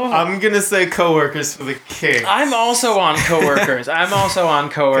band. I'm going to say coworkers for the Kinks. I'm also on coworkers. I'm also on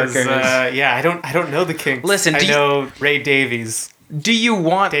 'Cause, coworkers. yeah, I don't know the Kinks. Listen, I do you- know Ray Davies. Do you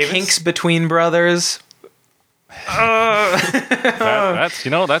want Davis? kinks between brothers? That's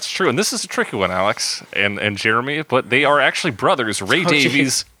true. And this is a tricky one, Alex and Jeremy, but they are actually brothers, Ray geez.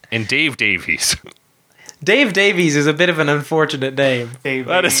 Davies and Dave Davies. Dave Davies is a bit of an unfortunate name. Davies.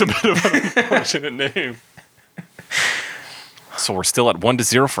 That is a bit of an unfortunate name. So we're still at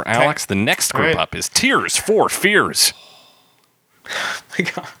 1-0 for Alex. The next group All right. up is Tears for Fears. My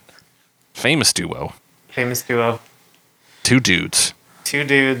God. Famous duo. famous duo. Two dudes. Two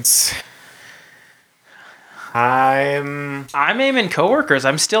dudes. I'm aiming coworkers.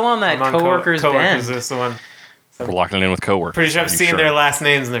 I'm still on that on coworkers coworkers. band. Is the one. We're locking it in with coworkers. Pretty sure I've Are you seen their last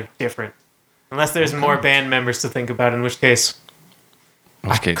names and they're different. Unless there's more band members to think about, in which case In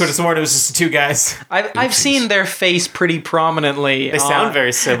which case, could have sworn it was just two guys. I've seen their face pretty prominently. They sound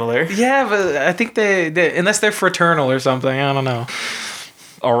very similar. Yeah, but I think they unless they're fraternal or something. I don't know.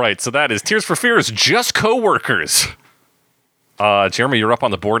 all right, so that is Tears for Fears, just coworkers. Jeremy, you're up on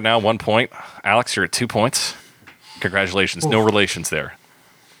the board now, 1 point. Alex, you're at 2 points. Congratulations. No relations there.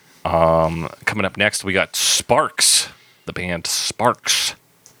 Coming up next, we got Sparks, the band Sparks.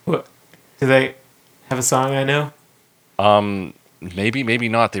 What? Do they have a song I know? Maybe, maybe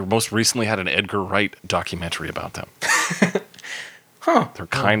not. They most recently had an Edgar Wright documentary about them. Huh. They're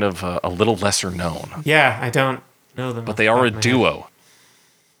kind of a little lesser known, Yeah, I don't know them. but they are a duo.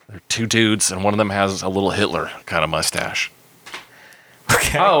 They're two dudes, and one of them has a little Hitler kind of mustache.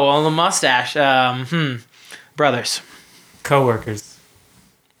 Okay. Oh, well, the mustache. Brothers. Coworkers.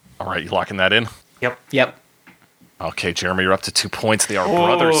 All right, you locking that in? Yep. Okay, Jeremy, you're up to 2 points. They are Oh,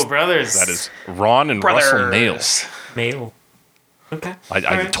 brothers. brothers. That is Ron and Russell Nails. male. Okay. I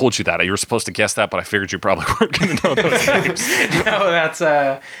Alright. told you that. You were supposed to guess that, but I figured you probably weren't going to know those names. No,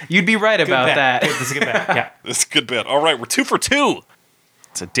 that's you'd be right Good about bet. that. Good, this is a good bet. Yeah. That's a good bit. All right, we're 2 for 2.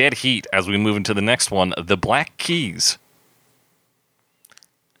 It's a dead heat as we move into the next one. The Black Keys.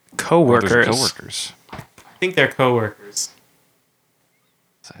 Coworkers. Brothers are coworkers. I think they're coworkers.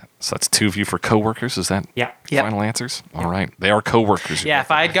 So that's 2 of you for coworkers. Is that Yeah. Yep. final answers? All right. They are coworkers. Yeah, if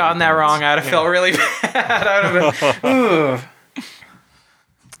I had gotten that wrong, I'd have felt really bad. I would have been, ooh.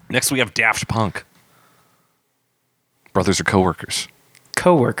 Next, we have Daft Punk. Brothers are coworkers.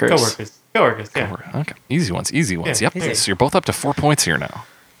 Coworkers. Coworkers. Coworkers. Yeah. Okay. Easy ones. Easy ones. Yeah, Yep. easy. So you're both up to 4 points here now.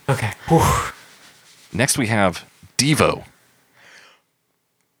 Okay. Whew. Next, we have Devo.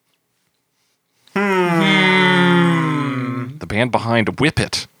 The band behind Whip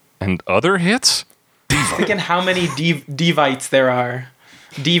It and other hits. Thinking how many Devites there are.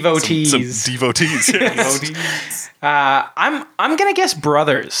 Devotees. Some devotees. I'm gonna guess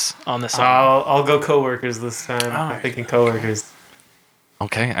brothers on this one. I'll go coworkers this time. I'm Alright. thinking coworkers.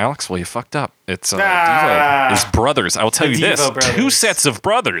 Okay, Alex, well, you fucked up. It's Ah. Devo is brothers. I will tell The you this. Devo brothers. 2 sets of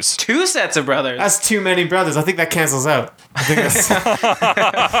brothers. 2 sets of brothers. That's too many brothers. I think that cancels out. I think that's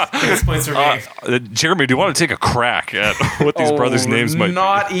points for me. Jeremy, do you want to take a crack at what these brothers' names might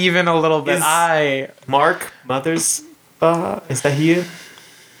Not be? even a little bit. Is- Mark Mothers. Is that he?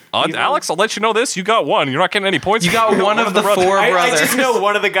 Alex, I'll let you know this. You got one. You're not getting any points. You got one of the four I brothers. just know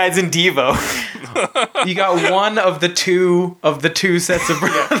one of the guys in Devo. You got one of the two sets of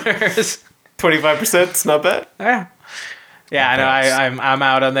brothers. 25%. It's not bad. Yeah, I know. I'm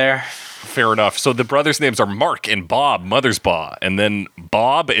out on there. Fair enough. So the brothers' names are Mark and Bob Mothersbaugh, and then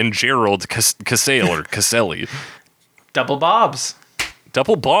Bob and Gerald Cassell or Casselli. Double Bobs.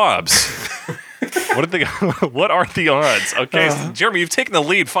 Double Bobs. What are the odds? Okay, so Jeremy, you've taken the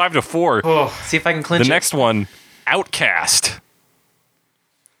lead 5-4. See if I can clinch The it. next one, Outcast.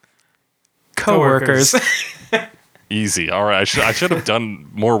 Coworkers. Easy. All right, I should have done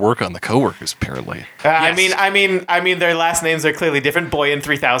more work on the coworkers. Apparently, I mean, their last names are clearly different. Boy in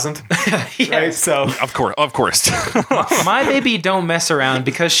 3000. Right? So of course. My baby don't mess around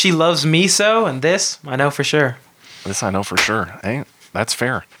because she loves me so, and this I know for sure. This I know for sure. Hey, that's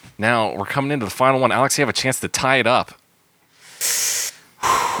fair. Now we're coming into the final one. Alex, you have a chance to tie it up.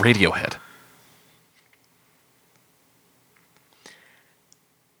 Radiohead.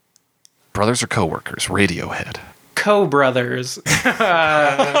 Brothers or coworkers? Radiohead. Co-brothers.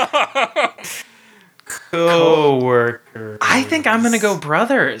 coworker. I think I'm gonna go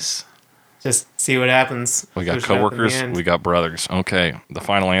brothers. Just see what happens. We got Push it up in the coworkers. end. We got brothers. Okay. The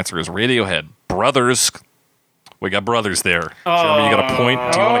final answer is Radiohead. Brothers. We got brothers there. Jeremy, you got a point.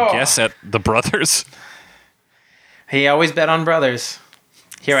 Do you want to guess at the brothers? He always bet on brothers.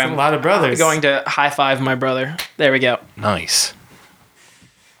 Here That's I'm a lot of brothers. going to high five my brother. There we go. Nice.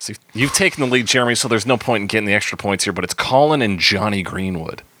 So you've taken the lead, Jeremy, so there's no point in getting the extra points here, but it's Colin and Johnny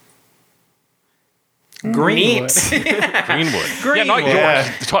Greenwood. Greenwood. Greenwood. Yeah, not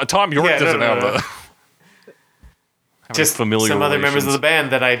Greenwood. York. Tom York Yeah, no, doesn't no, have no. a... Just familiar some other members of the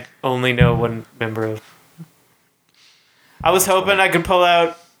band that I only know one member of. I was hoping I could pull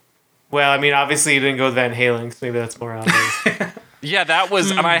out. Well, I mean, obviously you didn't go with Van Halen, so maybe that's more obvious. Yeah, that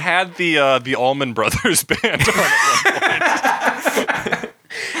was... And I had the Allman Brothers band on it.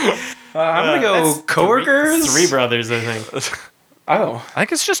 I'm gonna go That's coworkers. Three brothers, I think. Oh, I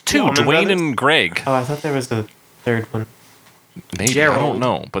think it's just two, Allman Dwayne Brothers? and Greg. Oh, I thought there was a third one. Maybe, I Gerald. don't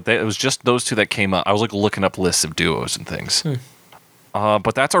know. But it was just those two that came up. I was like looking up lists of duos and things.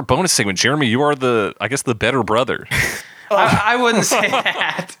 But that's our bonus segment. Jeremy, you are the better brother. I wouldn't say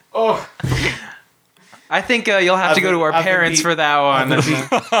that. Oh, I think you'll have to go to our I've been parents beat. for that one.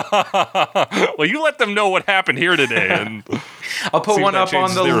 Well, you let them know what happened here today. And I'll put See if one that up on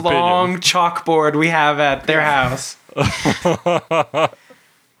changes the their opinion. long chalkboard we have at their house.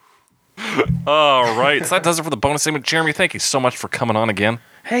 all right. So that does it for the bonus segment. Jeremy, thank you so much for coming on again.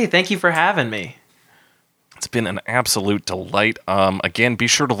 Hey, thank you for having me. It's been an absolute delight. Again, be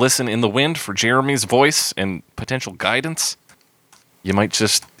sure to listen in the wind for Jeremy's voice and potential guidance. You might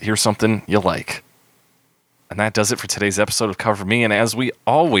just hear something you like. And that does it for today's episode of Cover Me. And as we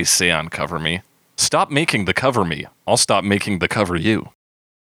always say on Cover Me, stop making the cover me. I'll stop making the cover you.